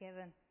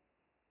forgiven.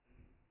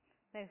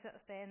 Those that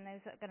have been, those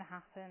that are going to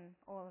happen,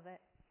 all of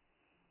it.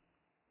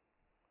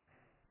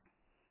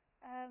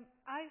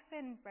 I've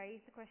been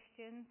raised a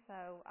Christian,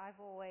 so I've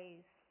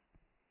always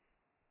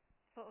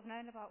sort of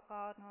known about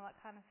God and all that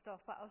kind of stuff,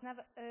 but I was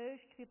never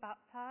urged to be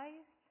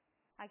baptised.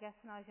 I guess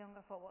when I was younger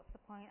I thought, what's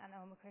the point? I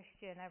know I'm a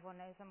Christian, everyone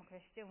knows I'm a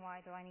Christian,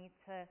 why do I need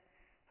to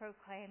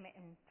proclaim it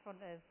in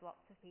front of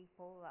lots of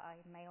people that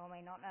I may or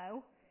may not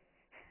know?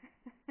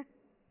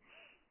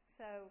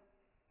 So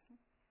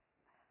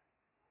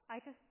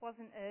I just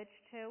wasn't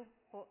urged to,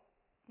 but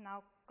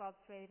now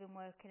God's really been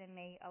working in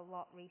me a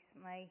lot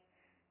recently.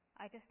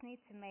 I just need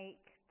to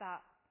make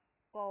that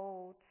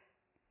bold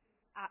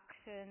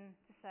action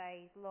to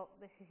say, look,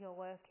 this is your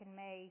work in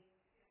me.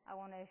 I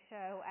want to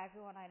show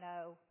everyone I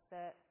know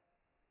that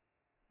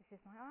this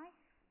is my life.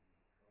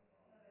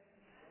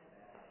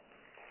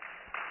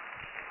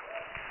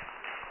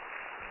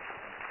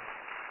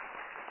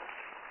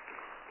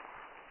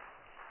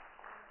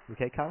 You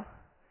okay, Carol?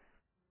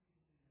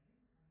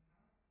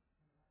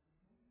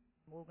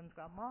 Morgan's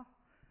grandma,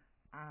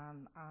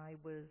 and I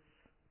was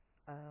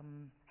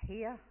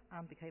here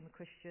and became a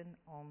Christian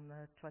on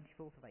the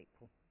 24th of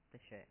April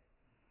this year.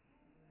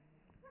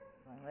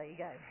 So there you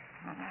go.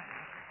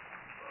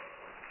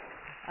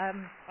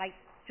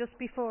 Just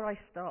before I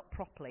start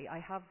properly, I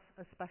have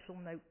a special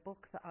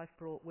notebook that I've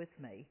brought with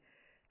me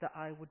that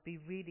I would be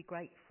really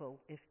grateful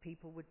if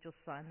people would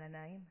just sign their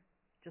name,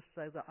 just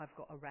so that I've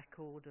got a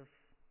record of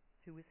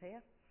who is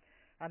here.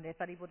 And if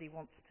anybody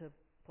wants to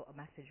put a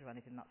message or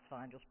anything, that's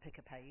fine. Just pick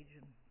a page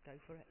and go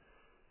for it.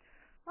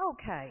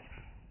 Okay.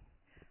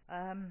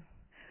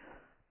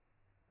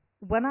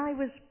 When I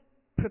was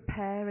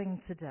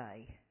preparing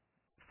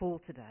for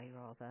today,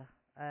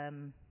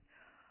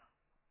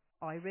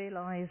 I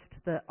realised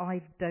that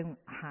I don't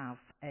have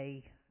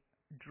a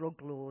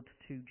drug lord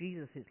to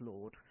Jesus is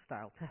Lord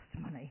style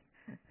testimony.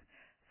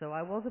 So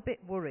I was a bit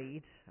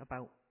worried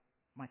about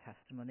my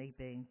testimony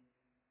being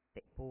a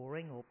bit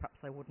boring, or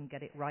perhaps I wouldn't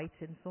get it right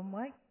in some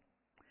way.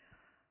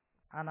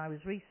 And I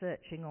was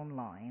researching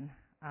online,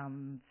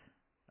 and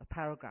a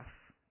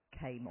paragraph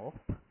came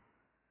up.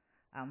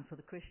 And for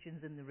the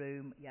Christians in the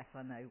room, yes,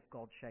 I know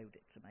God showed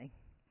it to me.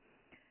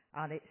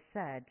 And it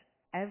said,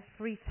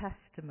 every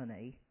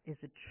testimony is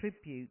a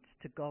tribute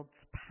to God's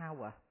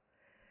power.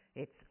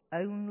 It's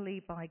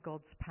only by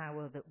God's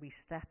power that we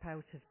step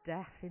out of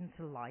death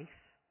into life,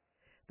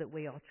 that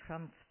we are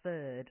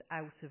transferred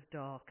out of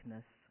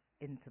darkness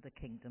into the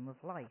kingdom of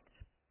light.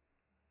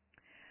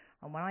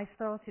 And when I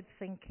started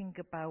thinking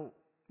about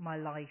my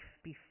life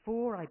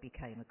before I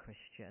became a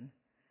Christian,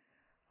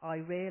 I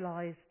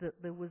realised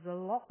that there was a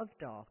lot of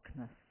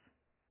darkness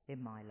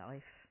in my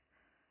life.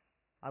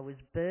 I was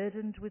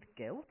burdened with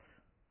guilt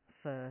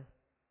for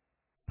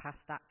past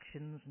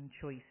actions and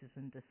choices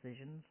and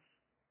decisions,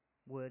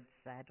 words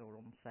said or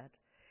unsaid,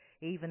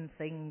 even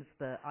things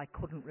that I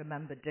couldn't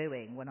remember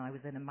doing when I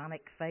was in a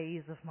manic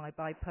phase of my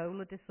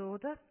bipolar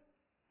disorder.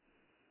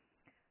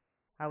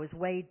 I was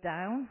weighed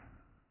down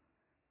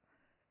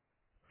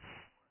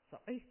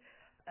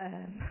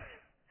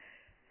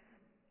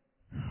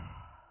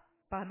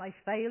by my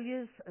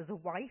failures as a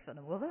wife and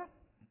a mother.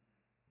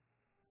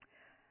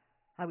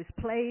 I was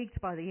plagued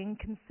by the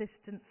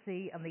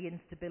inconsistency and the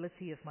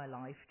instability of my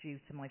life due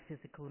to my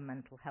physical and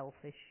mental health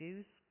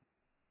issues.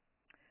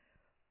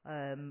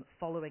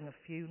 Following a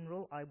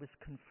funeral, I was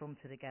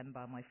confronted again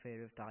by my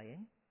fear of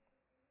dying.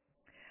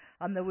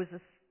 And there was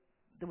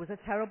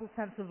a terrible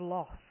sense of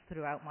loss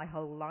throughout my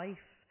whole life,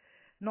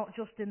 not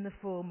just in the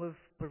form of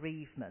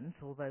bereavement,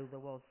 although there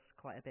was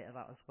quite a bit of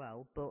that as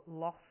well, but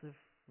loss of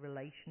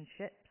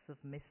relationships, of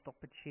missed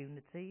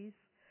opportunities,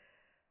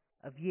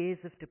 of years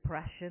of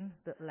depression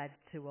that led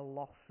to a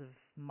loss of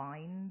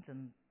mind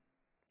and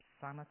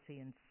sanity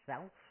and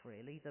self,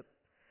 really, that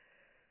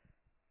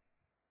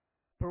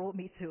brought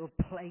me to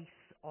a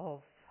place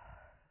of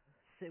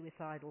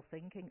suicidal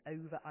thinking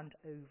over and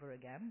over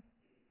again.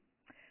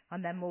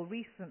 And then more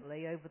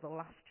recently, over the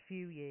last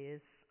few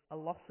years, a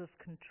loss of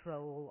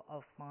control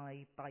of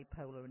my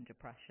bipolar and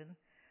depression,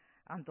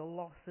 and a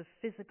loss of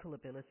physical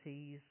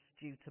abilities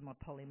due to my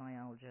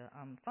polymyalgia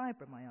and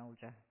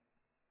fibromyalgia.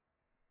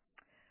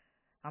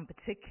 And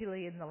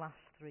particularly in the last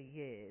 3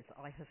 years,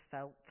 I have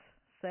felt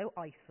so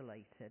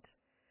isolated.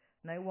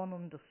 No one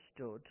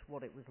understood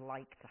what it was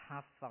like to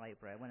have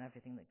fibro and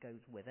everything that goes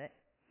with it.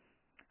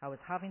 I was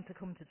having to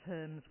come to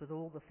terms with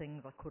all the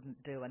things I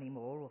couldn't do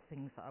anymore, or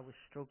things that I was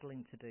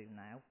struggling to do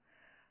now.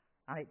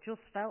 And it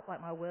just felt like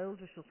my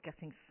world was just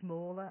getting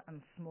smaller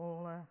and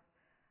smaller.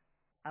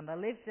 And I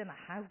lived in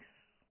a house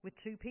with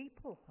 2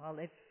 people. I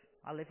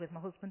live with my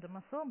husband and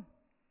my son.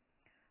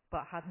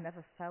 But I had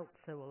never felt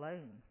so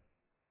alone.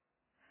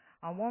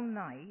 And one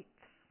night,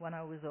 when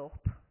I was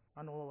up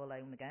and all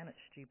alone again at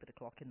stupid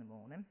o'clock in the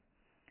morning,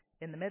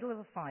 in the middle of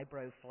a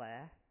fibro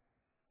flare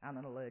and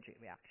an allergic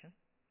reaction,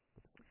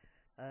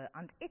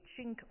 and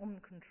itching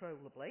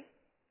uncontrollably,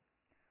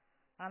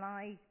 and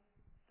I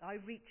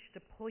reached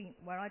a point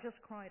where I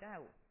just cried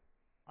out.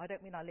 I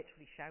don't mean I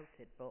literally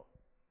shouted, but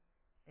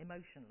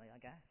emotionally, I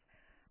guess.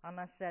 And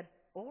I said,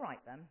 all right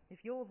then, if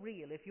you're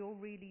real, if you're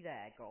really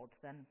there, God,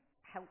 then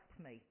help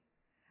me.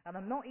 And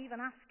I'm not even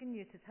asking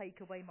you to take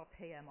away my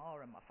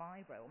PMR and my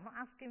fibro. I'm not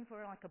asking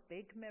for like a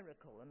big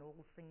miracle, an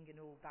all singing,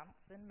 all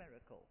dancing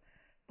miracle.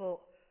 But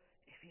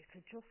if you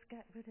could just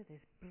get rid of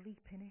this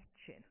bleeping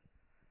itching.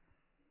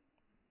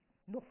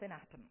 Nothing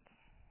happened.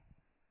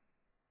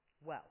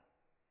 Well,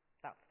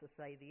 that's to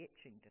say the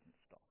itching didn't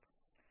stop.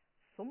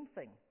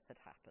 Something had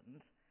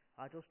happened.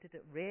 I just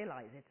didn't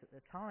realise it at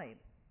the time.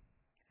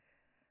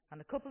 And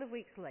a couple of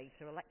weeks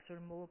later, Alexa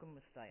and Morgan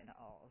were staying at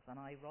ours, and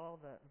I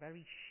rather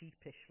very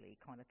sheepishly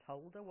kind of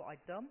told her what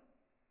I'd done.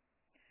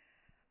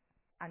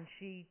 And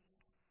she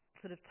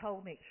sort of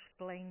told me,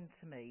 explained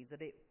to me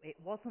that it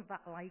wasn't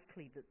that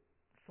likely that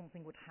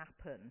something would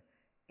happen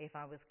if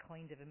I was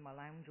kind of in my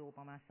lounge all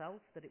by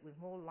myself, that it was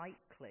more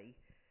likely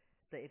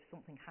that if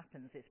something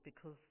happens, it's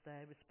because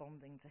they're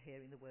responding to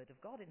hearing the word of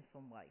God in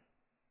some way.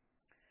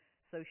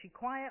 So she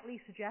quietly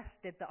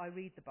suggested that I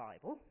read the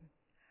Bible,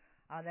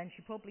 and then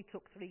she probably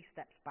took 3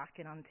 steps back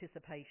in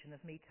anticipation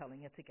of me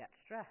telling her to get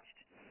stretched.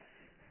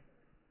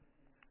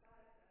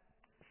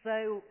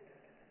 So,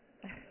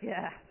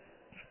 yeah,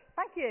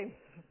 thank you.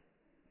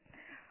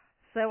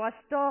 So I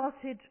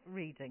started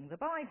reading the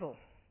Bible.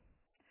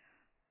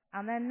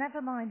 And then,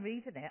 never mind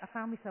reading it, I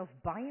found myself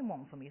buying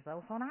one for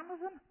myself on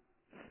Amazon.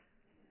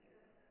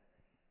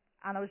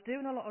 And I was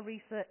doing a lot of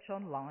research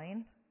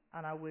online,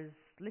 and I was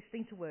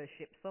listening to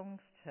worship songs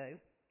too.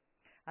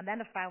 And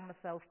then I found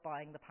myself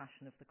buying The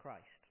Passion of the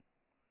Christ.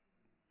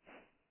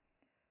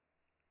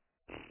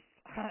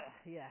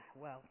 Yeah,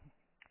 well,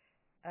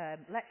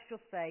 let's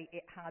just say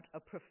it had a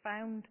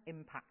profound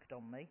impact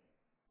on me.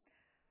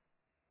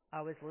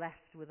 I was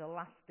left with a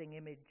lasting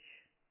image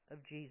of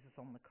Jesus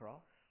on the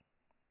cross.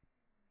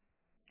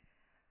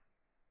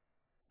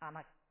 And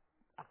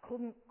I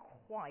couldn't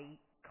quite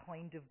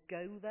kind of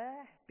go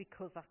there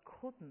because I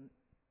couldn't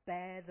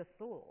bear the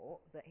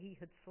thought that he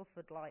had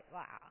suffered like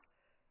that,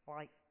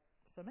 like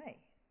for me.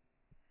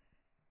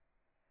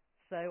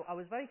 So I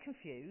was very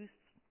confused.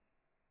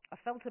 I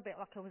felt a bit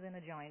like I was in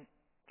a giant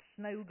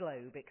snow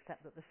globe,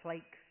 except that the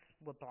flakes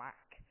were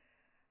black,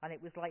 and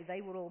it was like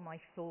they were all my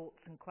thoughts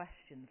and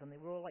questions, and they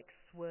were all like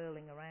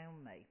swirling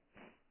around me.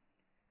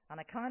 And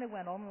I kind of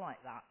went on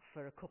like that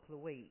for a couple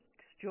of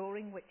weeks,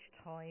 during which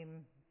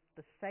time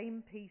the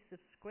same piece of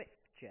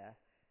scripture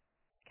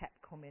kept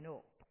coming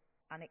up,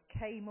 and it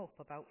came up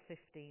about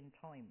 15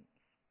 times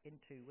in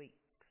 2 weeks.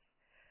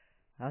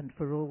 And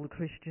for all the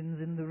Christians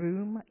in the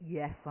room,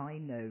 yes, I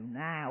know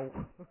now.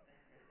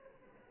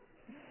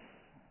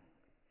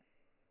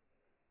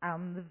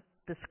 And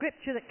the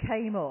scripture that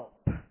came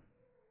up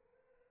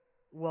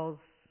was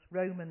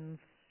Romans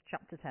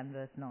chapter 10,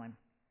 verse 9.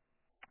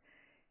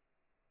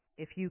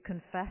 If you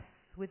confess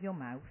with your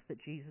mouth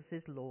that Jesus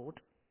is Lord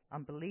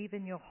and believe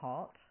in your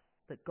heart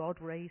that God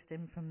raised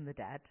him from the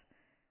dead,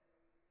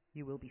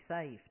 you will be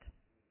saved.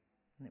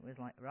 And it was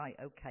like, right,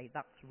 okay,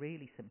 that's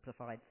really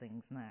simplified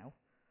things now.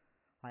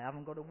 I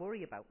haven't got to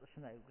worry about the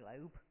snow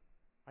globe.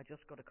 I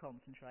just got to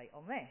concentrate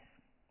on this.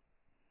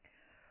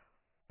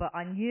 But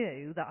I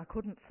knew that I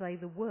couldn't say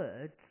the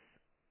words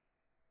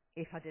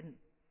if I didn't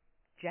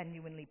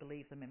genuinely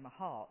believe them in my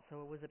heart,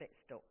 so I was a bit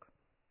stuck.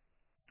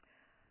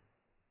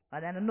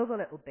 And then another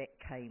little bit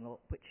came up,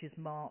 which is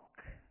Mark,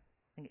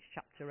 I think it's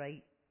chapter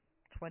 8,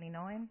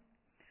 29.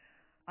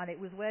 And it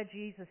was where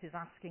Jesus is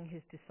asking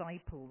his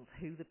disciples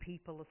who the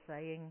people are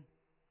saying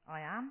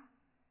I am.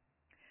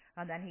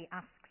 And then he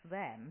asks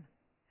them,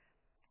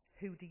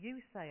 who do you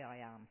say I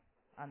am?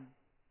 And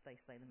they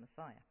say the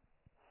Messiah.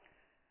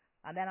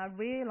 And then I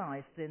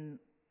realised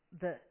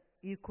that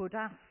you could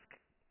ask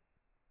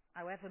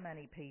however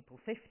many people,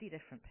 50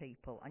 different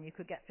people, and you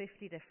could get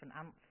 50 different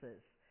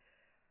answers.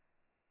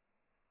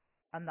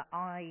 And that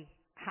I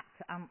had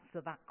to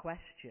answer that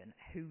question,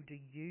 who do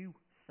you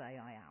say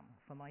I am,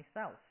 for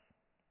myself?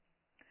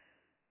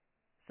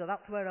 So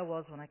that's where I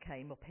was when I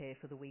came up here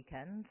for the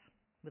weekend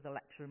with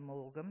Alexa and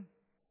Morgan.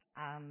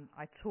 And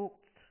I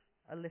talked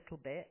a little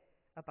bit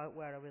about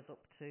where I was up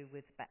to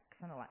with Bex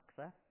and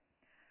Alexa.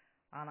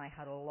 And I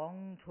had a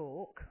long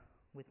talk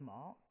with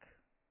Mark.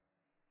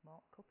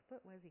 Mark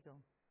Cuthbert, where's he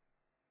gone?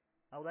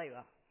 Oh, there you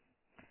are.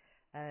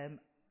 And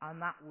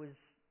that was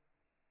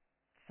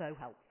so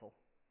helpful.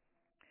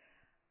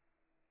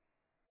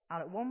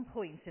 And at one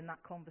point in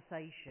that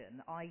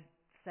conversation, I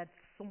said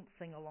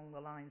something along the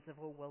lines of,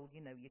 oh, well,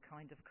 you know, you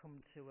kind of come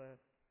to a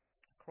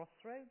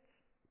crossroads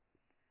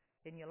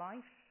in your life.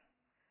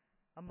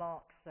 And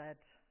Mark said,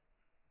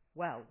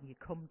 well, you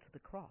come to the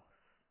cross.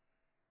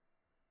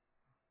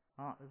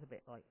 Mark was a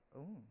bit like,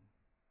 oh,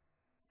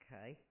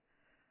 okay.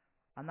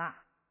 And that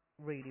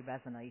really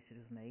resonated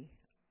with me.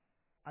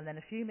 And then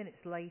a few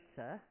minutes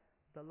later,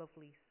 the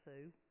lovely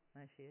Sue,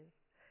 there she is,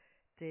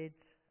 did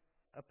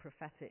a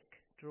prophetic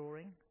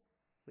drawing,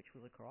 which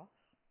was a cross.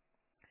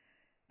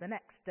 The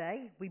next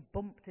day, we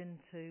bumped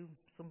into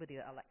somebody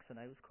that Alexa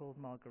knows called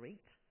Marguerite,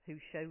 who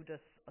showed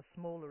us a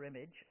smaller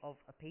image of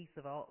a piece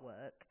of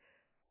artwork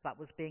that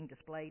was being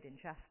displayed in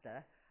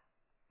Chester,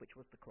 which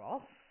was the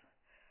cross.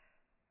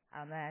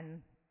 And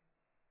then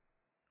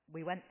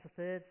we went to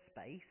third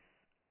space,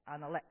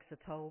 and Alexa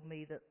told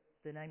me that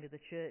the name of the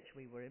church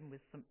we were in was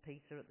St.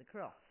 Peter at the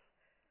Cross.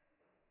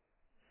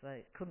 So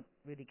it couldn't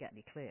really get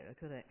any clearer,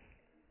 could it?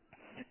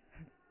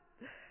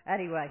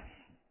 Anyway,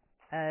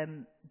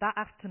 that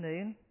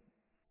afternoon,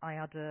 I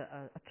had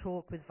a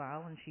talk with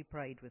Val, and she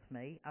prayed with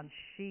me, and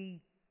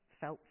she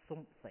felt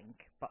something,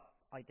 but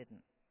I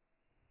didn't.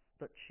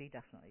 But she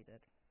definitely did.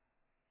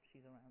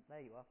 She's around.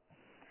 There you are.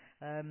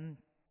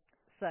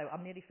 So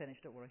I'm nearly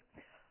finished, don't worry.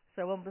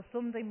 So on the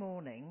Sunday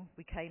morning,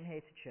 we came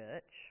here to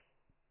church,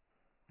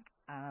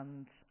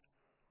 and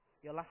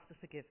you'll have to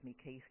forgive me,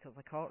 Keith, because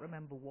I can't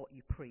remember what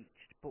you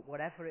preached, but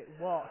whatever it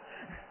was,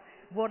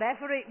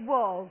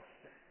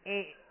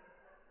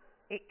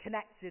 it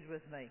connected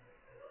with me.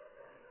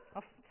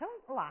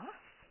 Don't laugh.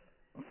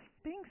 I'm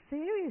being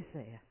serious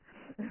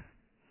here.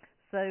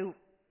 So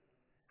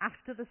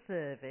after the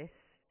service,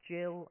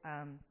 Jill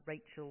and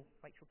Rachel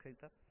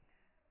Cooper,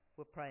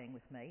 were praying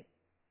with me,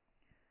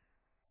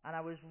 and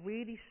I was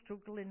really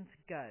struggling to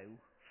go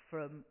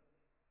from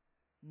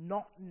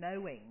not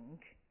knowing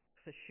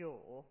for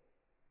sure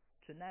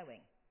to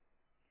knowing.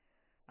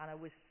 And I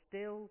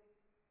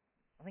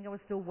think I was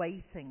still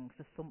waiting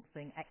for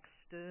something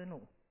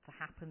external to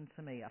happen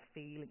to me, a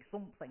feeling,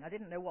 something. I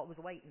didn't know what I was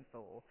waiting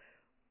for,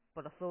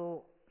 but I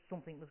thought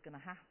something was going to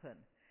happen.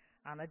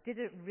 And I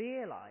didn't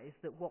realise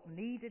that what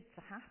needed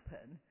to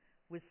happen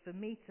was for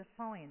me to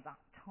find that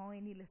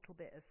tiny little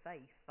bit of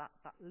faith, that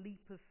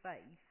leap of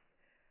faith,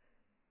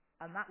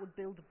 and that would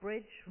build a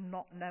bridge from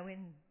not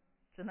knowing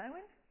to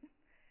knowing.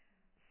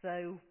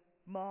 So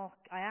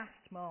I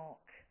asked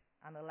Mark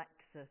and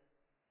Alexa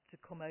to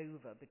come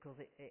over because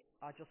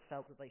I just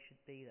felt that they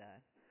should be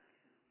there.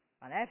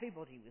 And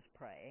everybody was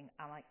praying,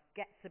 and it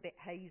gets a bit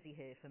hazy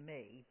here for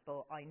me,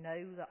 but I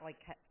know that I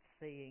kept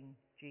seeing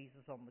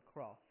Jesus on the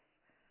cross.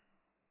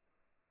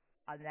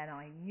 And then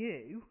I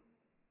knew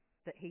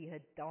that he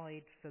had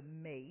died for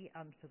me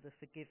and for the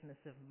forgiveness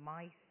of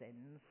my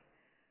sins,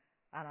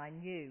 and I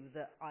knew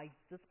that I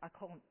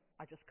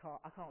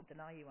can't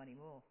deny you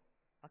anymore.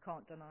 I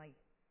can't deny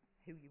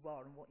who you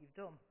are and what you've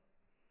done.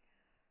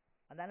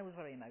 And then I was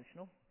very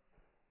emotional,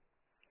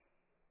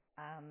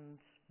 and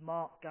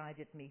Mark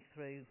guided me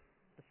through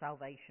the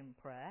salvation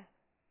prayer,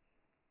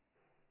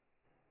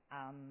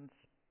 and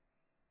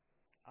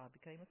I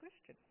became a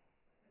Christian.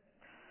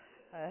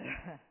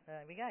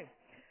 There we go.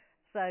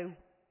 So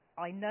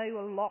I know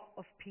a lot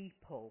of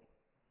people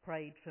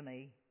prayed for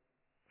me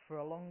for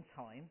a long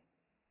time,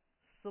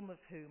 some of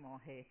whom are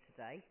here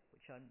today,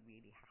 which I'm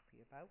really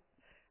happy about,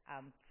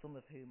 and some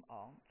of whom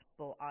aren't,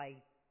 but I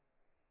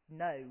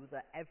know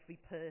that every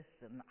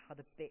person that had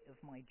a bit of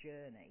my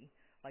journey,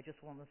 I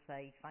just want to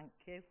say thank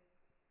you.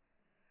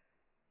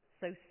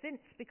 So since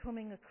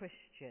becoming a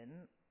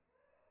Christian,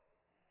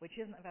 which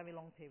isn't a very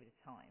long period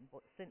of time,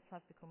 but since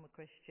I've become a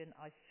Christian,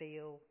 I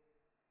feel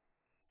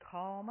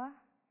calmer,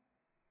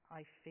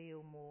 I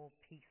feel more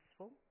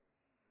peaceful,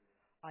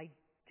 I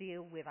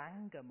deal with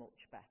anger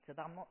much better.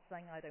 I'm not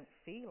saying I don't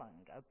feel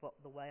anger, but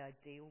the way I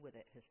deal with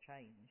it has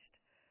changed.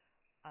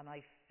 And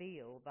I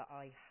feel that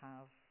I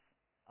have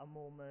a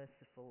more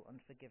merciful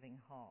and forgiving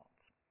heart.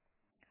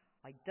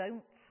 I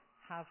don't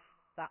have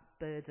that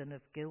burden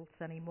of guilt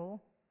anymore,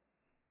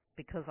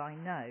 because I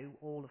know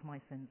all of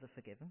my sins are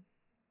forgiven.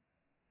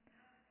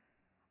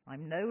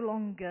 I'm no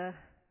longer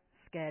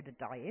scared of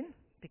dying,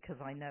 because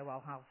I know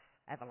I'll have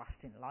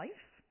everlasting life.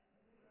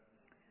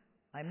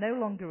 I'm no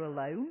longer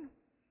alone,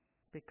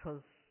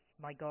 because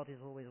my God is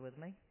always with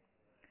me.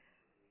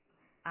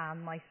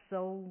 And my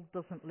soul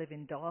doesn't live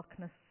in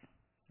darkness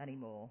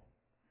anymore,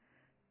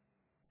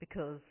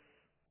 because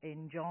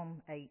in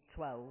John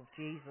 8:12,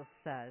 Jesus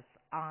says,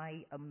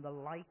 I am the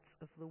light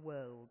of the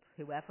world.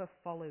 Whoever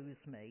follows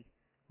me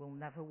will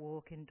never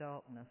walk in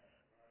darkness,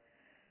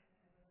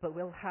 but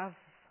will have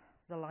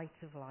the light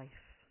of life.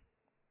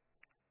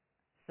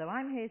 So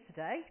I'm here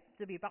today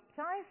to be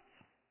baptised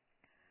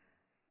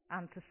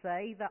and to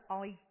say that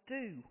I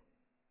do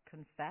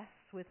confess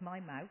with my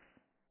mouth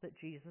that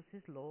Jesus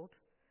is Lord,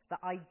 that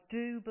I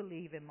do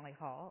believe in my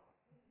heart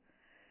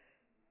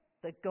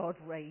that God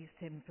raised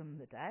him from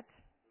the dead,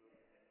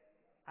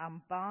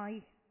 and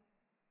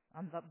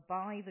that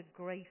by the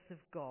grace of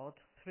God,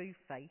 through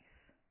faith,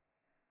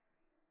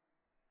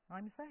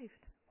 I'm saved.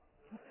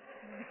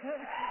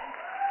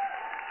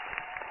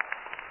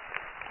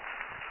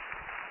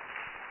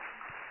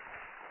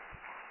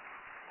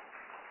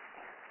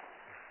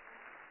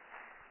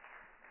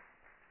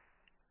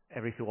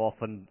 Every so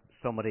often,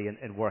 somebody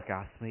in work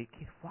asks me,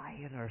 Keith, why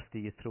on earth do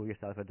you throw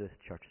yourself into this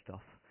church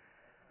stuff?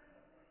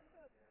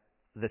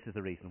 This is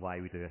the reason why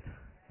we do it.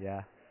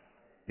 Yeah.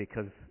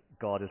 Because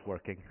God is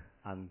working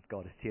and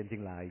God is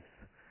changing lives.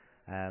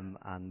 And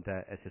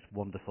it's just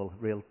wonderful,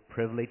 real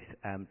privilege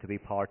to be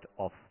part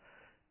of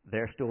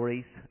their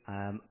stories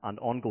and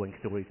ongoing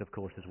stories, of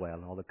course, as well,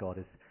 and all that God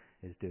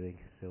is doing.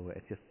 So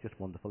it's just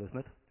wonderful, isn't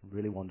it?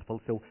 Really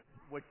wonderful. So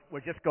we're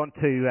just going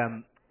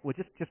to we'll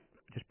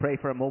just pray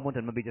for a moment,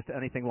 and maybe just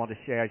anything we want to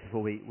share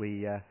before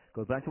we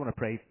go. But I just want to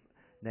pray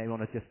now. I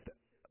want to just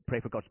pray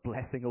for God's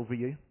blessing over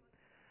you.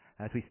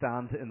 As we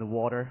stand in the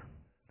water,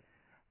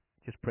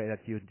 just pray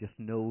that you just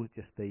know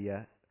just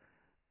the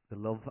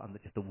love and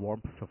just the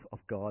warmth of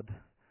God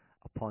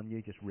upon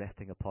you, just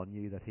resting upon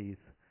you, that He's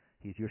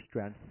your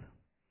strength,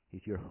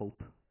 He's your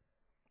hope,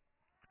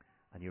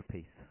 and your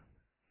peace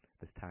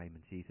this time.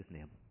 In Jesus'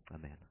 name,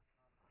 amen.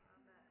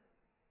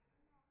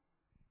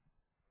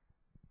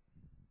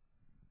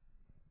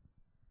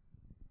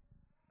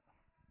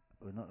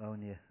 We're not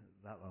known you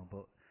that long,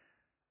 but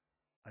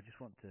I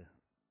just want to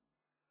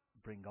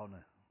bring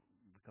honour,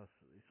 because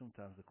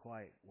sometimes the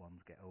quiet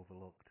ones get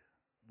overlooked.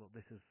 But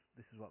this is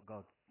what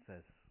God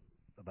says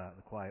about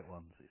the quiet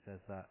ones. It says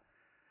that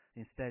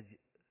instead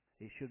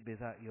it should be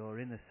that your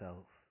inner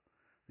self,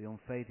 the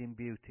unfading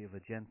beauty of a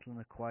gentle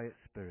and a quiet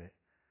spirit,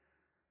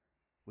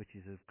 which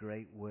is of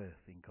great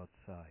worth in God's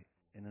sight.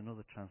 In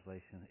another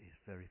translation, is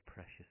very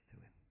precious to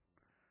Him.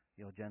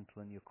 Your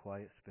gentle and your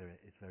quiet spirit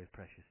is very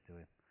precious to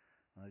Him.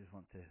 And I just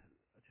want to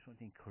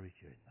encourage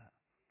you in that.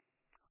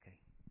 Okay.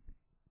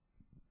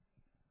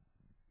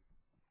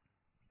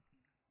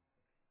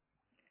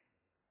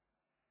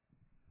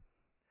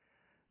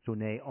 So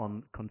now,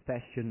 on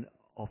confession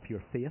of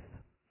your faith,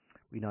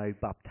 we now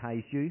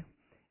baptize you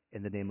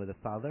in the name of the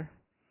Father,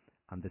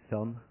 and the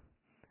Son,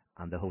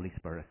 and the Holy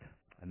Spirit.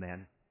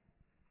 Amen.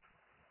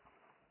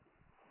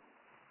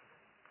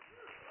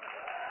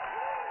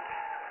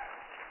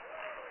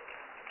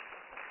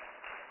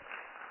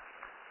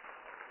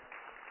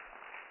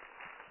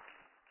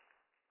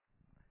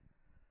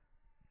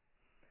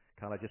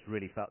 Carl, I just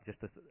really felt just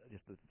the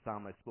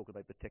psalm I spoke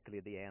about, particularly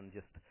at the end,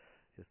 just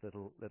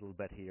little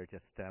bit here,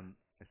 just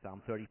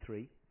Psalm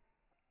 33,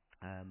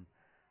 and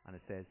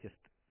it says, just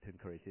to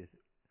encourage you,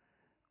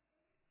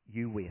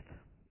 you wait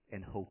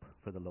in hope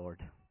for the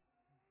Lord.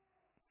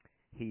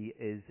 He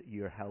is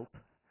your help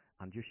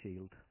and your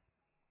shield.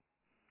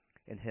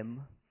 In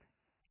Him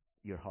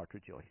your heart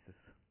rejoices,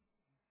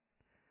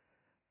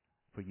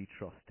 for you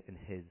trust in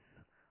His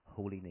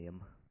holy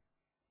name.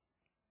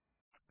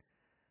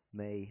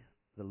 May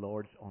the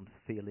Lord's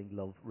unfailing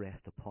love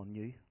rest upon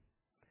you,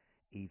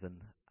 even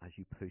as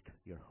you put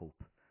your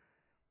hope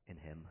in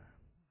Him.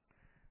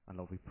 And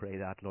Lord, we pray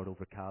that, Lord,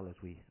 over Cal as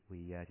we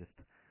just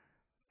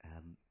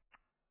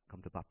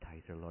come to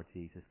baptize her, Lord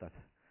Jesus, that,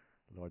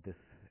 Lord, this,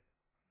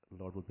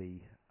 Lord, will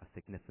be a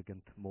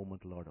significant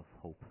moment, Lord, of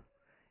hope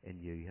in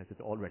you, as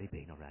it's already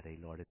been already,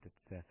 Lord.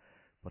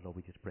 But Lord,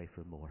 we just pray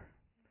for more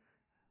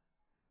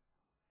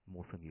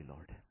from you,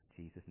 Lord.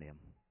 In Jesus' name,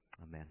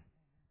 amen.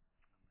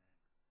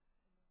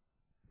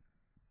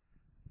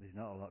 There's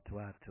not a lot to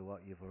add to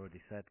what you've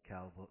already said,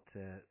 Cal, but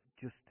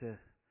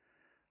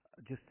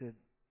just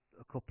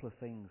a couple of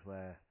things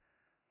where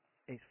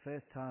it's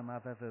first time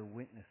I've ever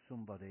witnessed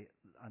somebody.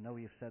 I know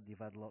you've said you've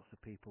had lots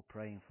of people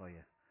praying for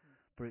you,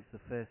 but it's the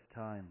first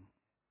time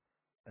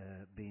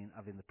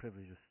having the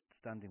privilege of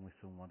standing with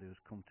someone who has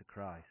come to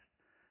Christ,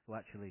 who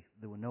actually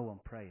there were no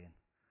one praying,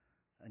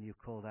 and you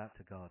called out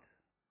to God,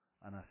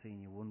 and I've seen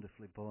you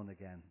wonderfully born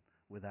again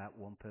without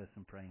one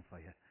person praying for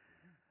you.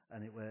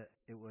 And it were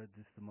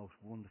just the most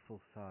wonderful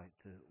sight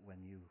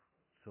when you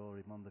saw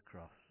Him on the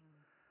cross.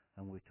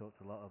 And we talked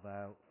a lot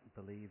about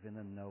believing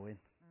and knowing.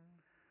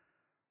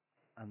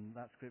 And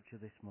that scripture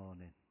this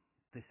morning,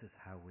 this is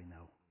how we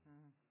know.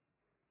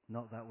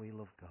 Not that we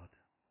love God,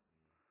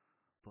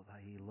 but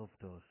that He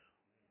loved us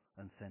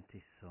and sent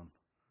His Son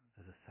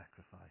as a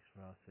sacrifice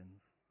for our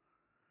sins.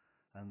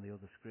 And the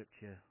other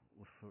scripture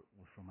was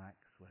from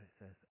Acts, where it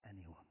says,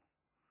 anyone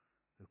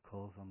who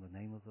calls on the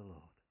name of the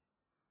Lord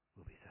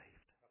will be saved.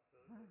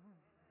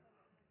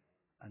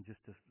 And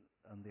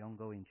and the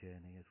ongoing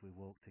journey as we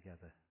walk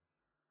together,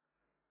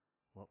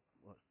 what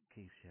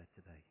Keith shared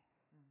today,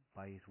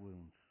 by His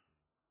wounds,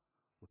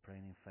 we're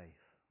praying in faith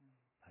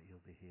that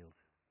you'll be healed.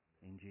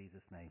 In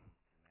Jesus' name.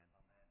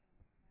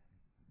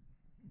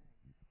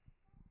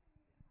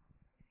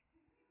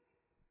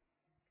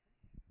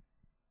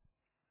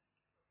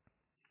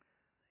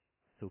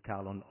 So,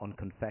 Cal, on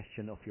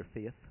confession of your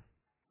faith,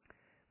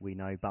 we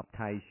now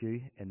baptize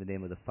you in the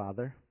name of the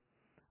Father,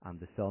 and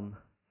the Son,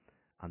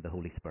 and the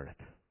Holy Spirit.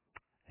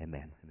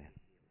 Amen. Amen.